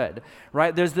underneath the hood,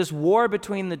 right? There's this war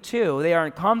between the two. They are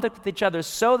in conflict with each other,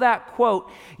 so that, quote,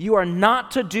 you are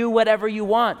not to do whatever you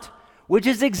want, which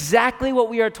is exactly what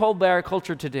we are told by our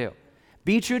culture to do.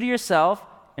 Be true to yourself.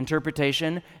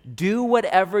 Interpretation, do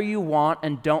whatever you want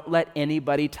and don't let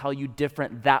anybody tell you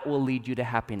different. That will lead you to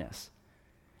happiness.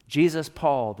 Jesus,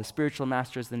 Paul, the spiritual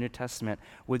masters of the New Testament,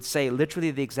 would say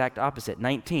literally the exact opposite.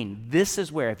 19, this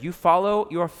is where, if you follow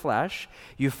your flesh,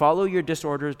 you follow your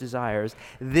disordered desires,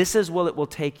 this is where it will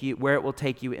take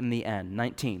you in the end.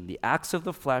 19, the acts of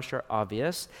the flesh are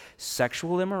obvious: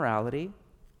 sexual immorality,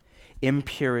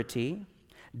 impurity,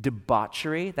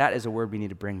 debauchery. That is a word we need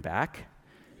to bring back.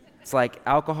 It's like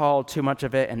alcohol, too much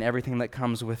of it, and everything that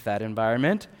comes with that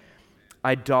environment.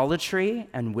 Idolatry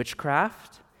and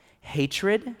witchcraft,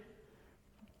 hatred,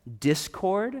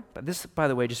 discord. But this, by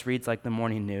the way, just reads like the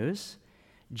morning news.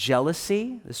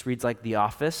 Jealousy. This reads like The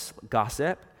Office,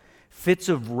 gossip. Fits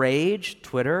of rage,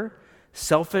 Twitter.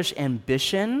 Selfish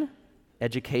ambition,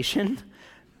 education.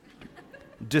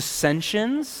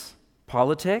 Dissensions,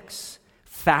 politics.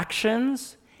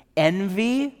 Factions,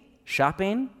 envy,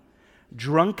 shopping.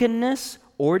 Drunkenness,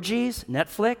 orgies,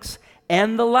 Netflix,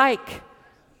 and the like.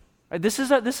 I'm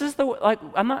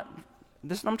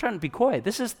trying to be coy.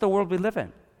 This is the world we live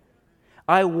in.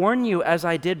 I warn you, as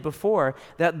I did before,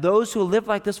 that those who live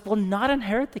like this will not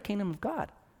inherit the kingdom of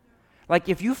God. Like,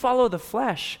 if you follow the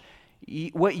flesh,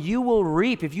 what you will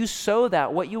reap, if you sow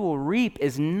that, what you will reap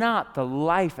is not the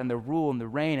life and the rule and the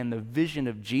reign and the vision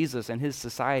of Jesus and his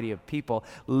society of people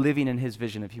living in his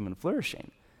vision of human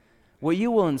flourishing. What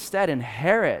you will instead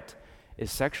inherit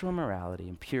is sexual immorality,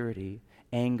 impurity,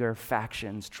 anger,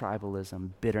 factions,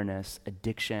 tribalism, bitterness,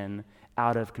 addiction,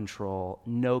 out of control,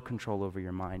 no control over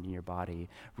your mind and your body,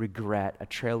 regret, a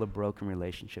trail of broken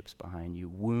relationships behind you,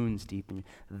 wounds deep in you.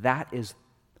 That is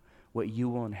what you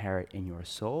will inherit in your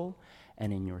soul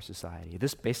and in your society.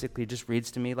 This basically just reads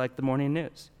to me like the morning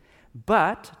news.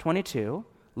 But, 22,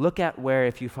 look at where,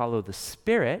 if you follow the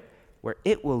Spirit, where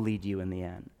it will lead you in the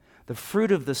end. The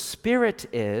fruit of the Spirit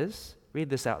is, read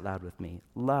this out loud with me,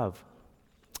 love,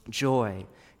 joy,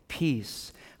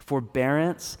 peace,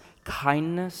 forbearance,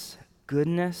 kindness,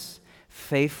 goodness,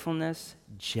 faithfulness,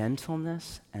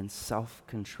 gentleness, and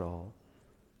self-control.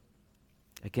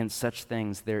 Against such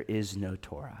things there is no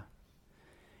Torah.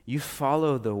 You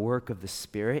follow the work of the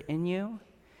Spirit in you,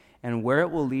 and where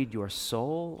it will lead your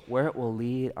soul, where it will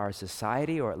lead our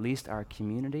society, or at least our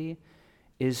community,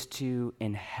 is to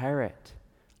inherit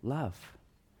love,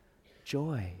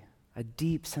 joy, a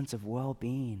deep sense of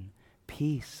well-being,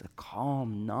 peace, a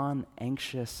calm,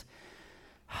 non-anxious,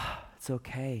 it's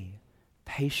okay,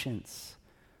 patience,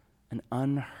 an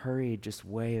unhurried just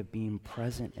way of being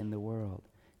present in the world,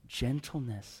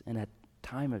 gentleness, and a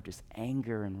time of just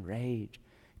anger and rage,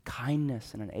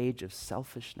 kindness in an age of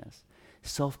selfishness,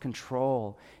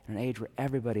 self-control in an age where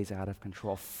everybody's out of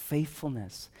control,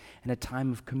 faithfulness in a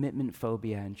time of commitment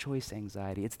phobia and choice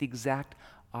anxiety. It's the exact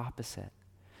opposite.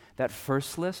 That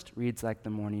first list reads like the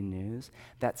morning news.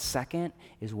 That second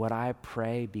is what I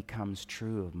pray becomes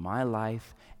true of my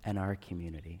life and our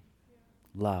community.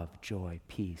 Love, joy,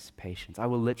 peace, patience. I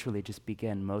will literally just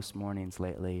begin most mornings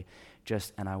lately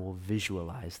and I will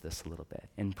visualize this a little bit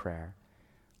in prayer.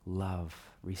 Love,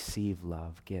 receive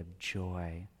love, give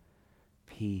joy,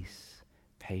 peace,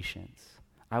 patience.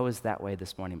 I was that way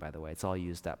this morning, by the way. It's all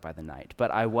used up by the night.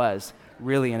 But I was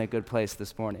really in a good place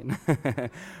this morning.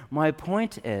 My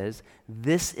point is,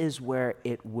 this is where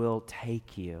it will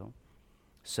take you.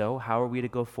 So how are we to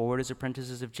go forward as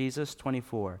apprentices of Jesus?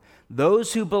 24.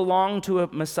 Those who belong to a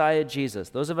Messiah Jesus,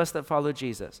 those of us that follow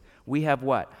Jesus, we have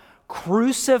what?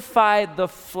 Crucified the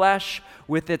flesh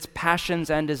with its passions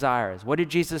and desires. What did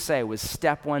Jesus say was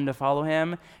step one to follow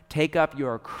him? Take up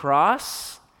your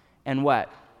cross and what?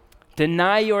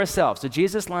 Deny yourself. So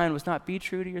Jesus' line was not be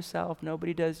true to yourself.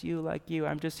 Nobody does you like you.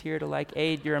 I'm just here to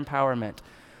aid your empowerment.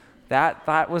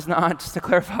 That was not, just to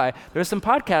clarify, there's some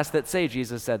podcasts that say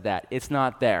Jesus said that. It's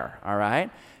not there, all right?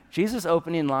 Jesus'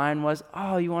 opening line was,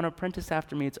 oh, you want to apprentice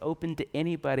after me? It's open to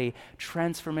anybody.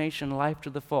 Transformation, life to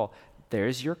the full.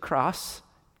 There's your cross.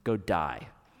 Go die.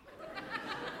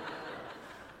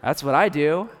 That's what I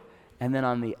do. And then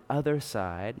on the other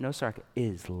side, no sarcasm,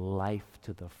 is life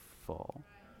to the full.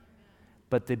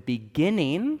 But the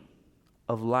beginning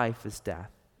of life is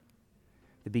death.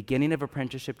 The beginning of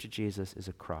apprenticeship to Jesus is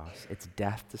a cross. It's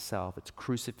death to self. It's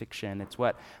crucifixion. It's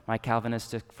what my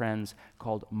Calvinistic friends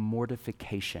called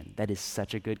mortification. That is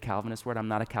such a good Calvinist word. I'm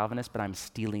not a Calvinist, but I'm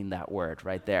stealing that word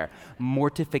right there.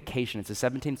 Mortification. It's a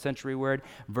 17th century word,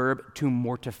 verb to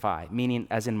mortify, meaning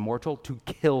as in mortal, to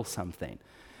kill something.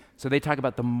 So they talk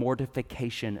about the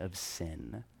mortification of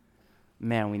sin.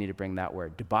 Man, we need to bring that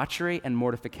word. Debauchery and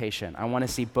mortification. I want to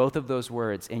see both of those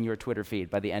words in your Twitter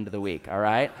feed by the end of the week, all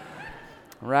right?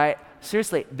 Right?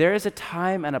 Seriously, there is a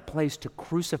time and a place to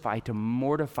crucify, to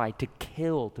mortify, to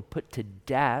kill, to put to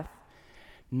death,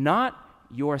 not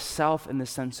yourself in the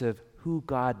sense of who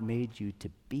God made you to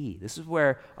be. This is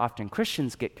where often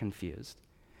Christians get confused.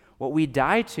 What we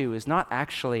die to is not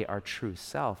actually our true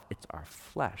self, it's our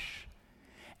flesh.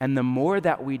 And the more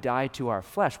that we die to our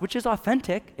flesh, which is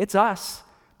authentic, it's us,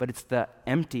 but it's the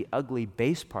empty, ugly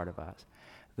base part of us,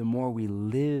 the more we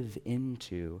live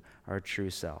into our true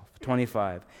self.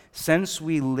 25, since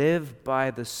we live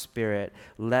by the Spirit,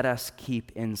 let us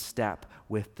keep in step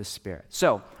with the Spirit.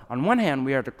 So, on one hand,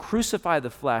 we are to crucify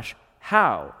the flesh.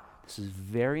 How? This is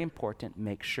very important.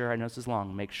 Make sure, I know this is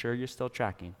long, make sure you're still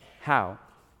tracking. How?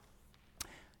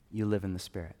 You live in the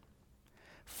Spirit.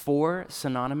 4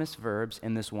 synonymous verbs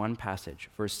in this one passage.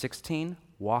 Verse 16,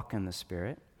 walk in the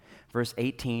Spirit. Verse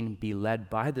 18, be led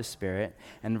by the Spirit.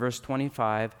 And verse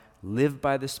 25, live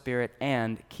by the Spirit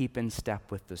and keep in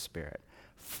step with the Spirit.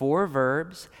 4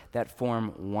 verbs that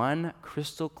form one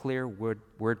crystal clear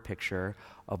word picture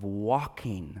of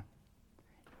walking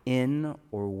in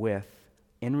or with,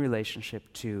 in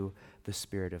relationship to the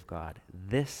Spirit of God.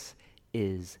 This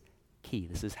is key.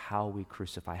 This is how we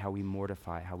crucify, how we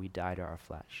mortify, how we die to our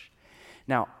flesh.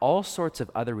 Now, all sorts of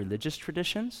other religious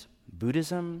traditions,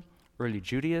 Buddhism, early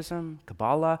Judaism,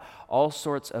 Kabbalah, all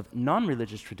sorts of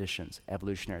non-religious traditions,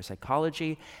 evolutionary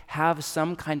psychology, have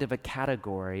some kind of a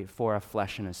category for a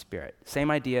flesh and a spirit. Same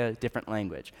idea, different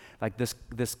language. Like this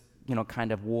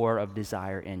kind of war of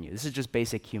desire in you. This is just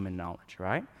basic human knowledge,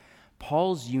 right?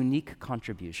 Paul's unique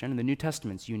contribution, the New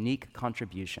Testament's unique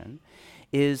contribution,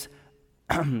 is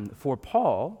for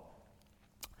Paul,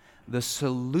 the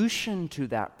solution to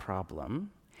that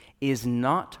problem is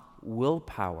not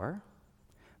willpower,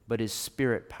 but is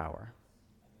spirit power.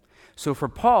 So for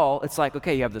Paul, it's like,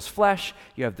 okay, you have this flesh,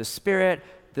 you have this spirit,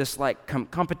 this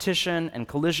competition and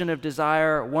collision of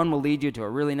desire. One will lead you to a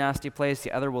really nasty place,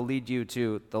 the other will lead you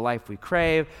to the life we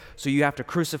crave. So you have to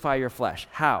crucify your flesh.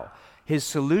 How? His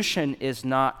solution is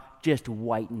not just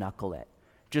white knuckle it.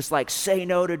 Just say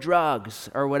no to drugs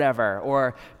or whatever,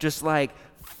 or just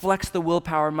flex the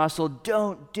willpower muscle.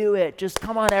 Don't do it. Just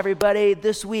come on, everybody,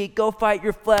 this week, go fight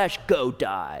your flesh, go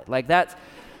die.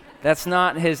 That's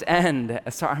not his end.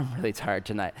 Sorry, I'm really tired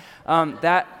tonight.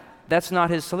 That's not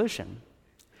his solution.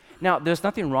 Now, there's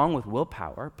nothing wrong with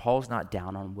willpower. Paul's not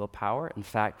down on willpower. In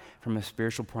fact, from a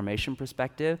spiritual formation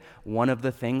perspective, one of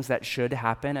the things that should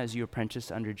happen as you apprentice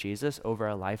under Jesus over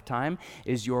a lifetime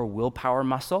is your willpower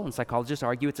muscle. And psychologists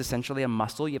argue it's essentially a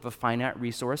muscle. You have a finite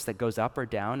resource that goes up or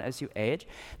down as you age,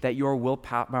 that your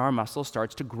willpower muscle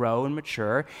starts to grow and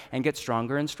mature and get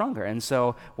stronger and stronger. And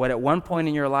so what at one point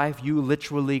in your life you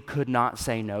literally could not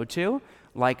say no to,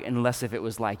 like unless if it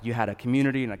was like you had a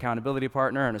community, an accountability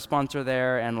partner, and a sponsor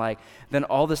there, and like then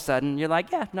all of a sudden you're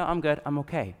like, yeah, no, I'm good, I'm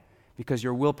okay, because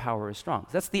your willpower is strong.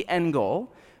 That's the end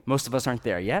goal. Most of us aren't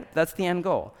there yet. That's the end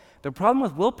goal. The problem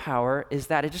with willpower is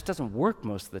that it just doesn't work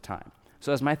most of the time.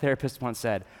 So as my therapist once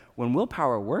said, when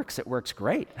willpower works, it works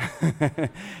great.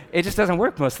 It just doesn't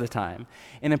work most of the time.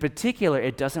 And in particular,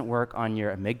 it doesn't work on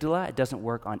your amygdala. It doesn't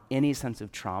work on any sense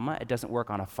of trauma. It doesn't work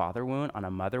on a father wound, on a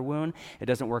mother wound. It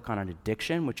doesn't work on an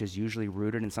addiction, which is usually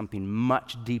rooted in something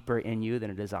much deeper in you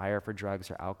than a desire for drugs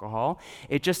or alcohol.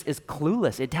 It just is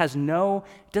clueless. It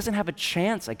doesn't have a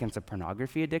chance against a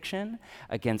pornography addiction,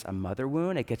 against a mother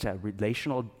wound, against a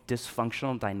relational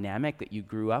dysfunctional dynamic that you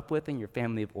grew up with in your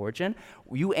family of origin.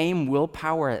 You aim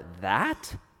willpower at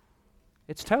that,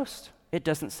 it's toast. It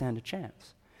doesn't stand a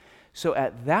chance. So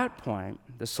at that point,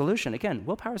 the solution, again,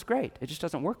 willpower is great. It just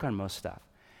doesn't work on most stuff.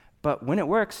 But when it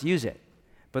works, use it.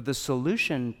 But the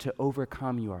solution to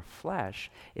overcome your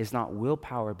flesh is not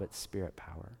willpower, but spirit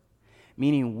power.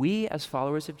 Meaning we as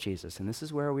followers of Jesus, and this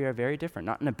is where we are very different,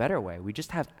 not in a better way, we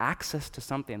just have access to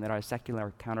something that our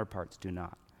secular counterparts do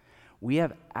not. We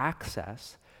have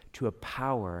access to a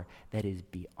power that is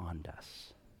beyond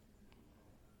us,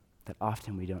 that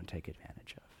often we don't take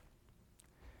advantage of.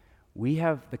 We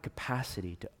have the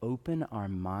capacity to open our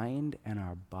mind and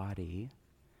our body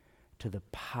to the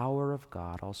power of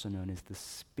God, also known as the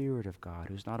Spirit of God,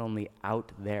 who's not only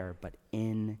out there, but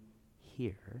in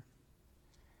here.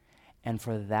 And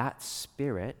for that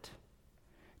Spirit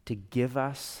to give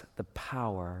us the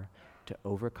power to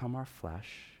overcome our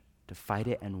flesh, to fight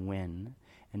it and win,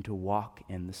 and to walk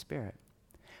in the Spirit.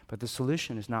 But the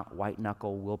solution is not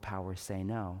white-knuckle willpower, say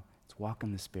no. It's walk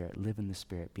in the Spirit, live in the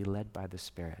Spirit, be led by the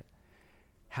Spirit.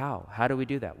 How? How do we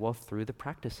do that? Well, through the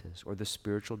practices or the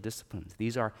spiritual disciplines.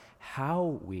 These are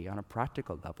how we, on a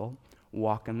practical level,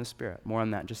 walk in the Spirit. More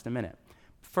on that in just a minute.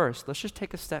 First, let's just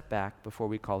take a step back before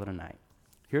we call it a night.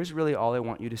 Here's really all I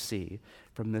want you to see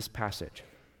from this passage.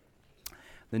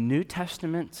 The New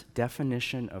Testament's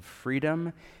definition of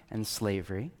freedom and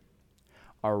slavery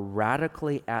are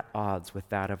radically at odds with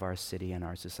that of our city and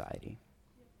our society.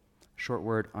 Short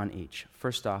word on each.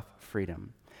 First off,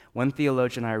 freedom. One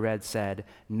theologian I read said,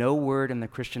 no word in the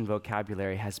Christian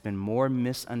vocabulary has been more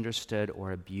misunderstood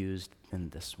or abused than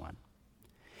this one.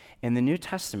 In the New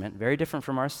Testament, very different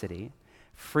from our city,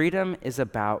 freedom is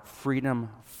about freedom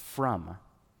from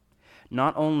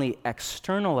not only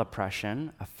external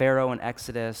oppression, a Pharaoh in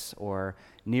Exodus or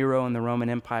Nero in the Roman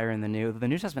Empire in the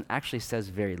New Testament actually says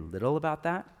very little about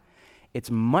that.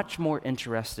 It's much more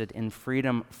interested in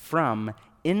freedom from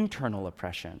internal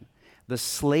oppression, the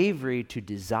slavery to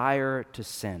desire to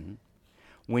sin,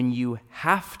 when you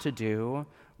have to do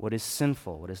what is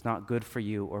sinful, what is not good for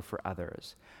you or for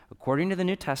others. According to the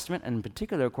New Testament, and in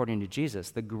particular according to Jesus,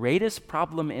 the greatest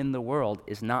problem in the world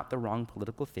is not the wrong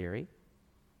political theory.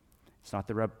 It's not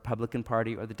the Republican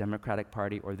Party or the Democratic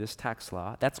Party or this tax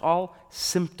law. That's all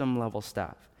symptom-level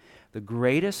stuff. The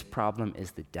greatest problem is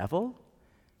the devil,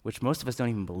 which most of us don't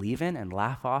even believe in and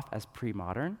laugh off as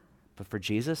pre-modern, but for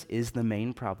Jesus is the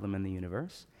main problem in the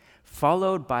universe,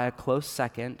 followed by a close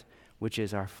second, which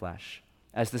is our flesh.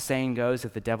 As the saying goes,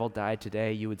 if the devil died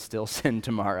today, you would still sin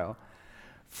tomorrow.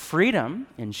 Freedom,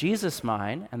 in Jesus'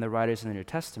 mind, and the writers in the New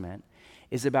Testament,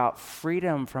 is about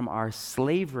freedom from our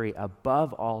slavery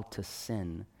above all to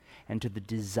sin and to the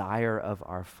desire of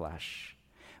our flesh.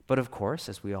 But of course,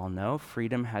 as we all know,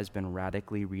 freedom has been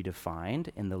radically redefined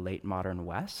in the late modern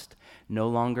West. No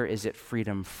longer is it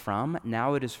freedom from,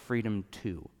 now it is freedom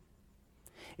to.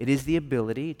 It is the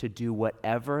ability to do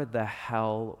whatever the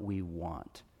hell we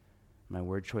want. My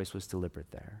word choice was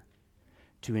deliberate there.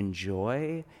 To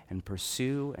enjoy and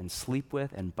pursue and sleep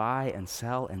with and buy and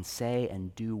sell and say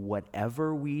and do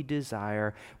whatever we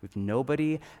desire with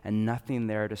nobody and nothing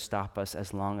there to stop us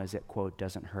as long as it, quote,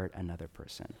 doesn't hurt another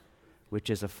person, which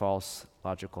is a false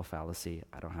logical fallacy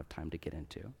I don't have time to get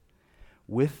into.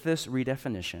 With this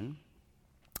redefinition,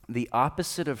 the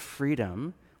opposite of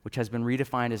freedom, which has been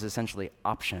redefined as essentially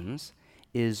options,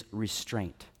 is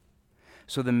restraint.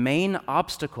 So the main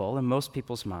obstacle in most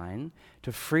people's mind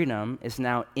to freedom is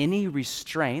now any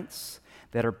restraints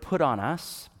that are put on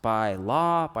us by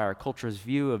law, by our culture's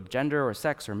view of gender or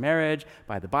sex or marriage,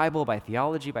 by the Bible, by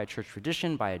theology, by church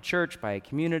tradition, by a church, by a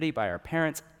community, by our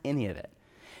parents, any of it.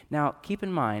 Now, keep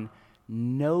in mind,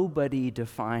 nobody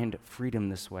defined freedom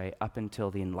this way up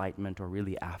until the Enlightenment or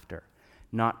really after.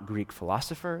 Not Greek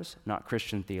philosophers, not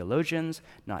Christian theologians,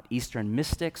 not Eastern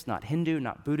mystics, not Hindu,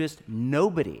 not Buddhist,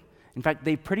 nobody. In fact,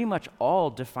 they pretty much all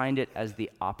defined it as the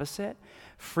opposite.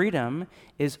 Freedom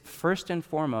is first and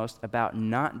foremost about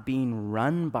not being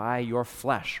run by your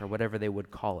flesh, or whatever they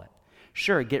would call it.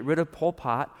 Sure, get rid of Pol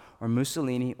Pot or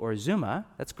Mussolini or Zuma.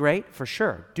 That's great, for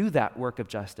sure. Do that work of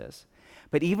justice.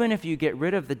 But even if you get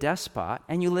rid of the despot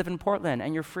and you live in Portland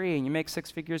and you're free and you make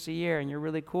 6 figures a year and you're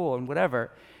really cool and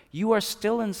whatever, you are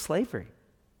still in slavery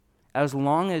as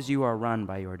long as you are run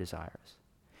by your desires.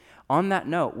 On that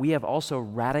note, we have also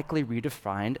radically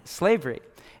redefined slavery.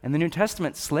 In the New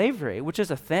Testament, slavery, which is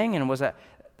a thing and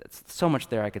so much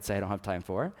there I could say I don't have time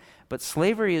for, but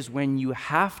slavery is when you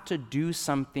have to do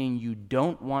something you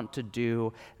don't want to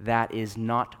do that is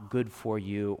not good for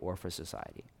you or for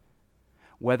society.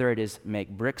 Whether it is make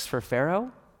bricks for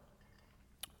Pharaoh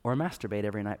or masturbate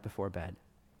every night before bed.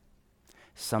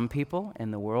 Some people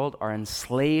in the world are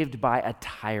enslaved by a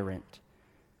tyrant,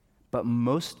 but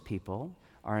most people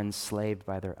are enslaved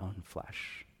by their own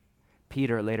flesh.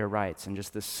 Peter later writes in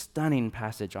just this stunning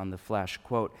passage on the flesh,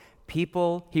 quote,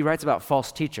 he writes about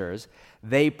false teachers,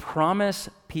 they promise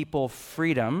people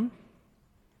freedom,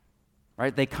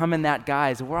 right? They come in that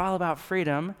guise, we're all about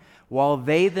freedom, while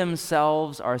they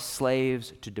themselves are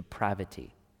slaves to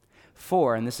depravity.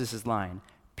 For, and this is his line,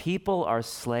 people are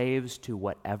slaves to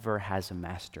whatever has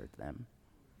mastered them.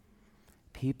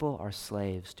 People are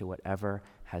slaves to whatever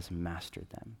has mastered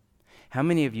them. How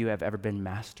many of you have ever been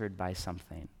mastered by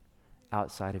something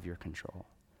outside of your control?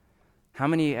 How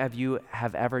many of you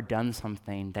have ever done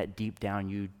something that deep down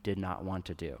you did not want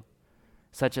to do?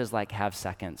 Such as like have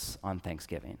seconds on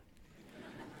Thanksgiving.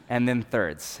 And then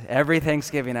thirds. Every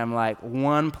Thanksgiving I'm like,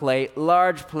 1 plate,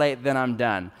 large plate, then I'm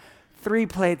done. 3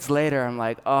 plates later, I'm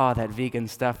like, oh, that vegan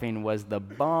stuffing was the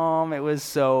bomb. It was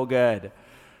so good,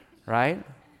 right?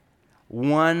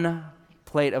 1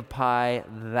 plate of pie,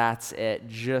 that's it,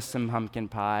 just some pumpkin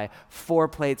pie. 4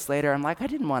 plates later, I'm like, I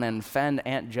didn't want to offend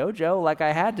Aunt JoJo. Like,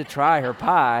 I had to try her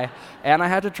pie, and I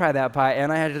had to try that pie,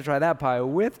 and I had to try that pie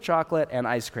with chocolate and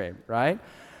ice cream, right?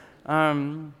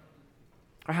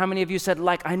 Or how many of you said,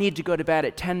 like, I need to go to bed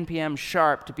at 10 p.m.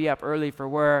 sharp to be up early for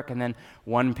work, and then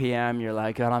 1 p.m. you're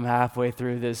like, God, I'm halfway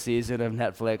through this season of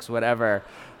Netflix, whatever,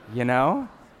 you know?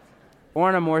 Or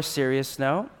on a more serious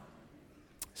note,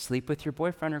 sleep with your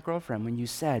boyfriend or girlfriend when you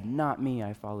said, not me,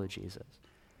 I follow Jesus.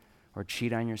 Or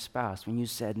cheat on your spouse when you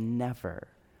said never,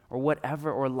 or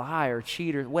whatever, or lie, or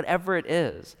cheat, or whatever it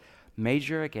is,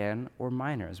 major again, or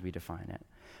minor as we define it.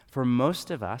 For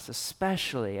most of us,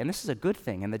 especially, and this is a good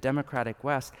thing in the democratic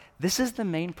West, this is the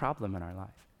main problem in our life.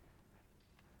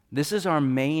 This is our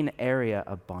main area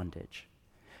of bondage.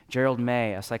 Gerald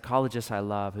May, a psychologist I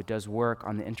love who does work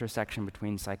on the intersection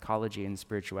between psychology and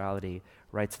spirituality,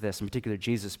 writes this, in particular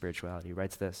Jesus' spirituality,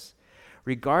 writes this: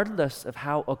 regardless of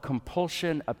how a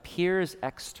compulsion appears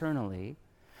externally,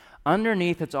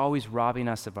 underneath it's always robbing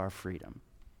us of our freedom.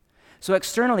 So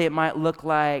externally it might look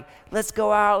like, let's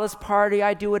go out, let's party,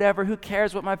 I do whatever, who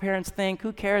cares what my parents think,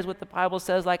 who cares what the Bible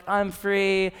says, like I'm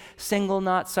free, single,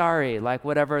 not sorry, like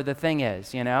whatever the thing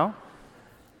is, you know?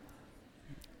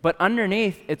 But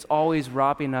underneath, it's always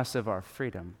robbing us of our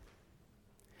freedom.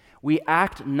 We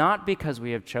act not because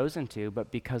we have chosen to,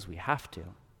 but because we have to.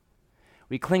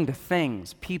 We cling to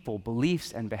things, people,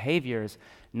 beliefs, and behaviors,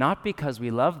 not because we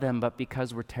love them, but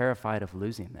because we're terrified of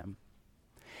losing them.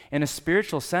 In a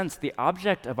spiritual sense, the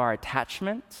object of our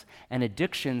attachments and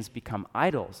addictions become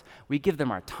idols. We give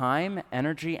them our time,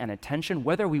 energy, and attention,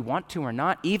 whether we want to or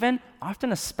not, even,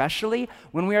 often especially,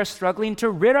 when we are struggling to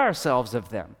rid ourselves of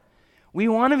them. We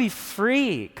want to be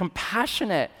free,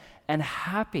 compassionate, and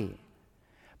happy.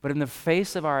 But in the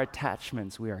face of our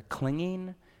attachments, we are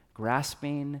clinging,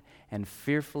 grasping, and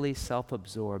fearfully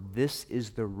self-absorbed. This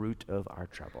is the root of our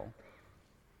trouble.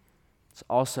 It's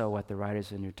also what the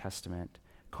writers of the New Testament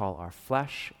call our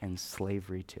flesh and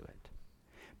slavery to it.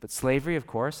 But slavery, of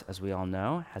course, as we all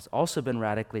know, has also been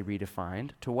radically redefined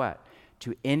to what?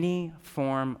 To any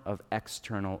form of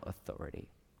external authority.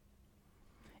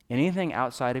 Anything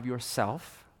outside of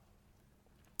yourself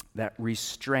that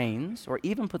restrains or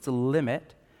even puts a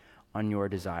limit on your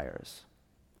desires.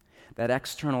 That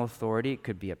external authority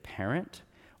could be a parent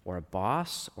or a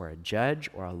boss or a judge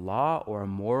or a law or a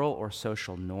moral or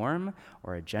social norm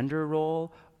or a gender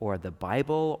role or the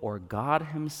Bible or God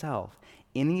himself.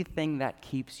 Anything that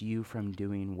keeps you from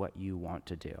doing what you want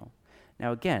to do.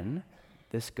 Now again,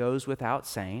 this goes without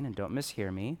saying, and don't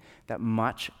mishear me, that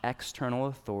much external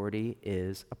authority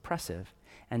is oppressive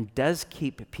and does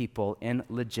keep people in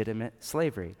legitimate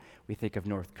slavery. We think of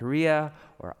North Korea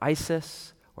or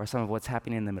ISIS or some of what's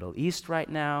happening in the Middle East right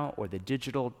now, or the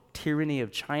digital tyranny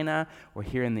of China, or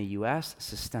here in the US,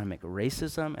 systemic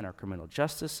racism in our criminal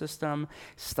justice system,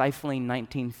 stifling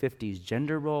 1950s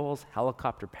gender roles,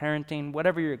 helicopter parenting,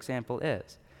 whatever your example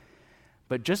is.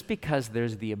 But just because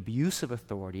there's the abuse of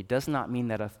authority does not mean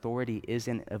that authority is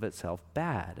in of itself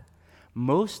bad.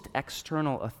 Most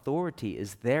external authority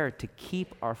is there to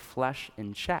keep our flesh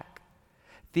in check.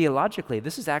 Theologically,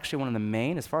 this is actually one of the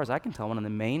main, as far as I can tell, one of the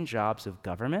main jobs of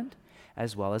government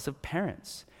as well as of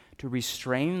parents, to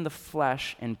restrain the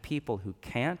flesh in people who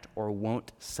can't or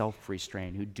won't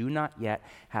self-restrain, who do not yet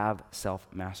have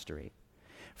self-mastery.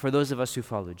 For those of us who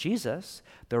follow Jesus,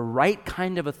 the right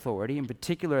kind of authority, in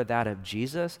particular that of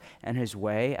Jesus and his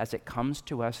way as it comes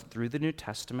to us through the New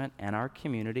Testament and our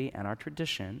community and our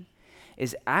tradition,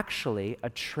 is actually a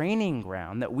training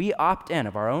ground that we opt in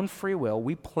of our own free will.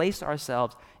 We place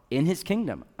ourselves in his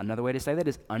kingdom. Another way to say that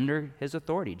is under his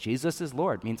authority. Jesus is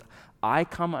Lord, means I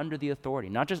come under the authority.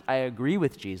 Not just I agree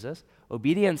with Jesus.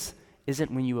 Obedience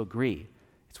isn't when you agree.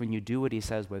 It's when you do what he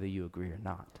says, whether you agree or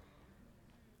not.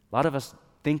 A lot of us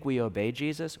think we obey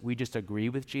Jesus. We just agree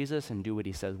with Jesus and do what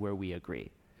he says where we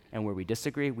agree. And where we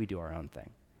disagree, we do our own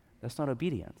thing. That's not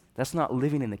obedience. That's not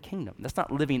living in the kingdom. That's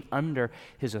not living under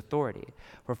his authority.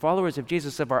 For followers of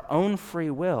Jesus, of our own free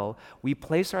will, we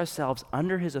place ourselves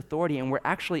under his authority, and we're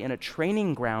actually in a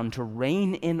training ground to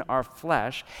rein in our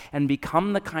flesh and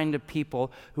become the kind of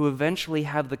people who eventually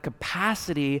have the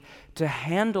capacity to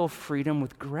handle freedom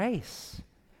with grace.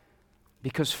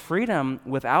 Because freedom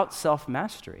without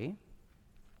self-mastery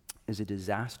is a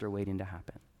disaster waiting to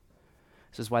happen.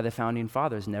 This is why the founding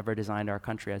fathers never designed our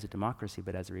country as a democracy,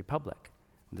 but as a republic.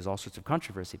 There's all sorts of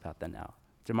controversy about that now.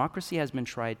 Democracy has been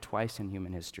tried twice in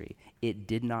human history. It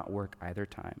did not work either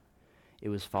time. It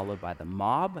was followed by the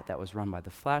mob that was run by the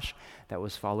flesh, that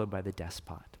was followed by the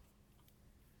despot.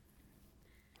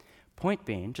 Point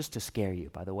being, just to scare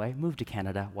you, by the way, move to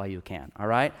Canada while you can, all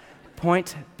right?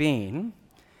 Point being,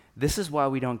 this is why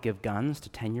we don't give guns to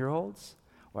 10-year-olds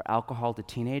or alcohol to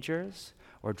teenagers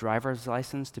or driver's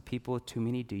license to people with too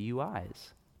many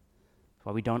DUIs.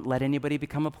 Why we don't let anybody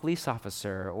become a police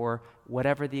officer or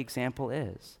whatever the example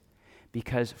is.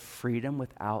 Because freedom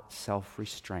without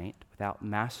self-restraint, without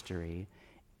mastery,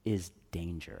 is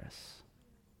dangerous.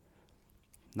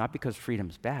 Not because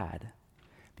freedom's bad,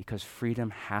 because freedom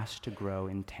has to grow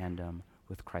in tandem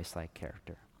with Christ-like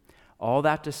character. All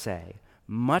that to say,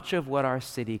 much of what our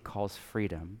city calls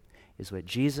freedom is what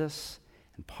Jesus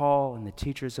and Paul and the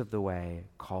teachers of the way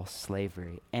call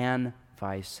slavery, and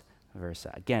vice versa.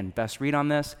 Again, best read on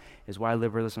this is Why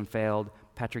Liberalism Failed.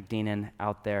 Patrick Deenan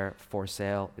out there for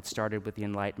sale. It started with the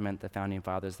Enlightenment, the Founding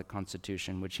Fathers, the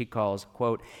Constitution, which he calls,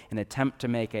 quote, an attempt to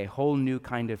make a whole new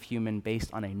kind of human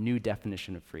based on a new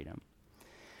definition of freedom.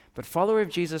 But follower of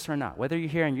Jesus or not, whether you're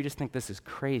here and you just think this is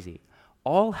crazy,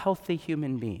 all healthy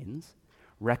human beings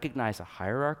recognize a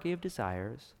hierarchy of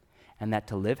desires, and that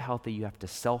to live healthy, you have to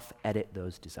self-edit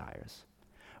those desires.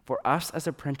 For us as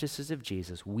apprentices of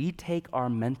Jesus, we take our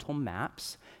mental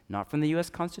maps, not from the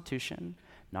U.S. Constitution,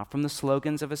 not from the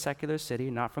slogans of a secular city,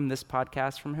 not from this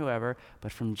podcast, from whoever,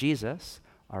 but from Jesus,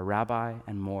 our rabbi,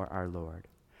 and more our Lord.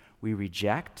 We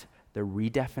reject the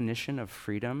redefinition of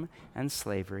freedom and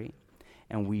slavery,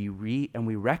 and we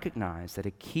recognize that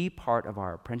a key part of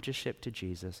our apprenticeship to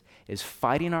Jesus is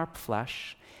fighting our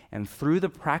flesh, and through the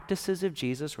practices of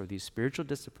Jesus, or these spiritual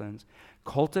disciplines,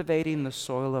 cultivating the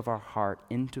soil of our heart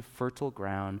into fertile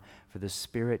ground for the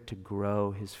Spirit to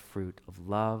grow his fruit of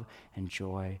love and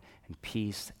joy and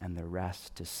peace and the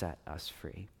rest to set us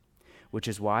free. Which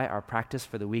is why our practice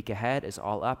for the week ahead is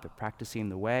all up at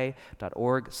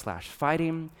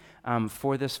practicingtheway.org/fighting.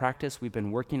 For this practice, we've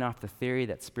been working off the theory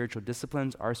that spiritual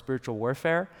disciplines are spiritual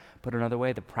warfare. Put another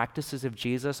way, the practices of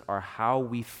Jesus are how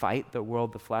we fight the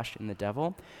world, the flesh, and the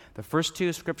devil. The first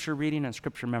two, scripture reading and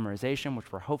scripture memorization,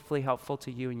 which were hopefully helpful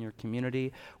to you and your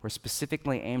community, were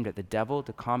specifically aimed at the devil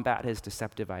to combat his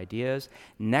deceptive ideas.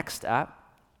 Next up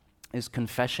is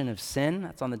confession of sin,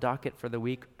 that's on the docket for the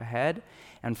week ahead,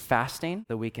 and fasting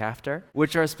the week after,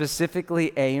 which are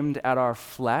specifically aimed at our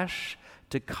flesh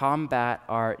to combat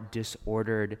our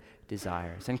disordered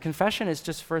desires. And confession is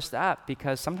just first up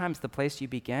because sometimes the place you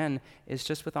begin is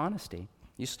just with honesty.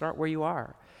 You start where you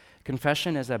are.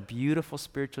 Confession is a beautiful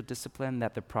spiritual discipline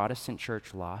that the Protestant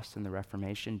church lost in the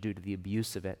Reformation due to the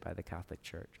abuse of it by the Catholic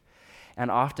Church. And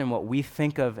often what we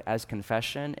think of as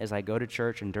confession is I go to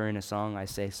church and during a song I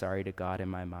say sorry to God in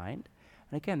my mind.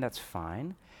 And again, that's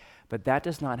fine. But that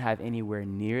does not have anywhere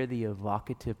near the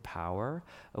evocative power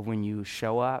of when you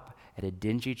show up at a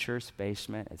dingy church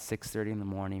basement at 6:30 in the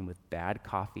morning with bad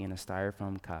coffee in a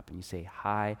styrofoam cup and you say,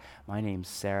 "Hi, my name's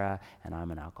Sarah and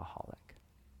I'm an alcoholic."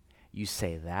 You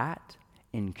say that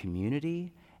in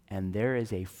community and there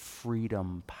is a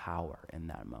freedom power in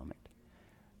that moment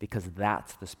because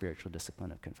that's the spiritual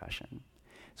discipline of confession.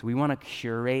 So we want to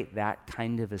curate that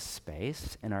kind of a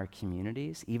space in our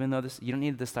communities, even though you don't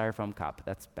need the styrofoam cup.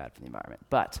 That's bad for the environment.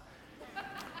 But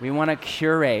we want to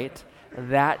curate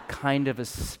that kind of a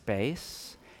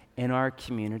space in our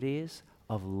communities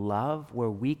of love where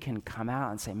we can come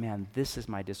out and say, man, this is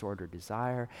my disordered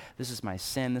desire. This is my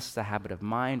sin. This is a habit of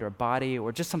mind or body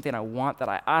or just something I want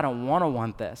that I don't want to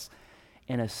want this,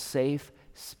 in a safe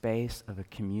space of a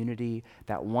community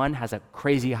that, one, has a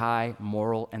crazy high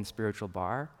moral and spiritual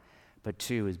bar, but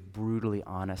two, is brutally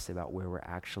honest about where we're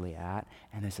actually at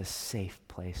and is a safe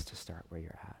place to start where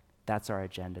you're at. That's our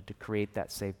agenda, to create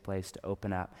that safe place, to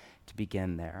open up, to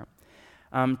begin there.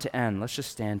 To end, let's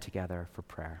just stand together for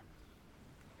prayer.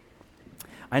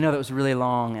 I know that was really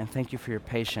long, and thank you for your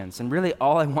patience. And really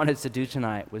all I wanted to do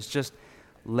tonight was just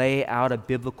lay out a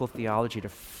biblical theology to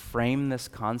frame this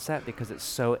concept because it's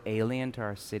so alien to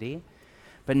our city.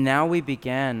 But now we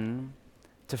begin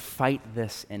to fight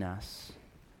this in us,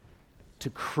 to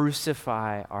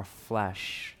crucify our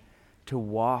flesh, to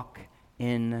walk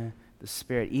in the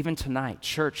Spirit. Even tonight,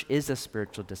 church is a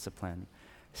spiritual discipline.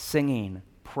 Singing,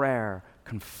 prayer,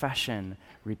 confession,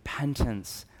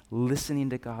 repentance,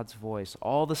 listening to God's voice,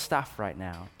 all the stuff right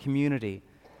now, community,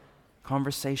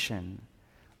 conversation,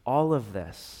 all of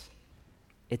this,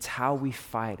 it's how we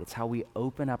fight. It's how we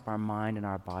open up our mind and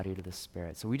our body to the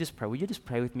Spirit. So we just pray. Will you just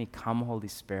pray with me? Come, Holy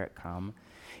Spirit, come.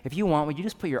 If you want, would you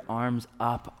just put your arms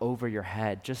up over your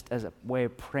head just as a way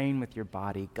of praying with your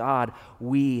body? God,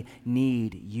 we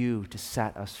need you to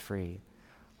set us free.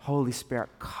 Holy Spirit,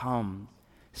 come.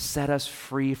 Set us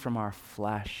free from our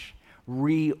flesh.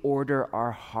 Reorder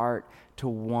our heart to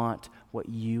want what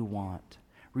you want.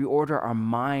 Reorder our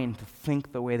mind to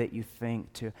think the way that you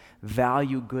think, to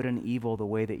value good and evil the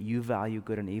way that you value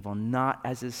good and evil, not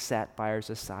as is set by our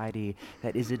society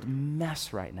that is a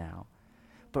mess right now,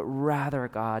 but rather,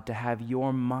 God, to have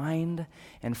your mind,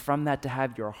 and from that to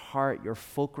have your heart, your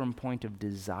fulcrum point of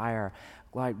desire,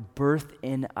 God, birth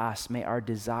in us. May our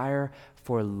desire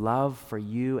for love for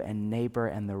you and neighbor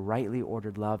and the rightly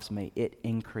ordered loves, may it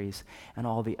increase, and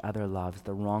all the other loves,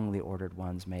 the wrongly ordered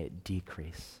ones, may it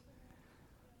decrease.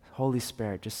 Holy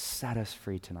Spirit, just set us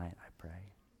free tonight, I pray.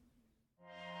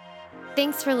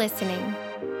 Thanks for listening.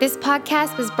 This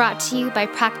podcast was brought to you by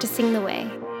Practicing the Way.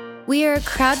 We are a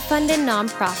crowd-funded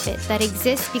nonprofit that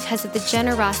exists because of the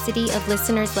generosity of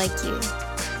listeners like you.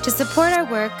 To support our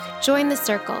work, join The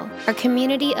Circle, our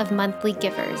community of monthly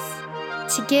givers.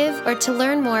 To give or to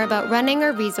learn more about running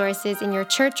our resources in your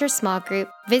church or small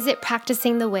group, visit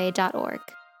practicingtheway.org.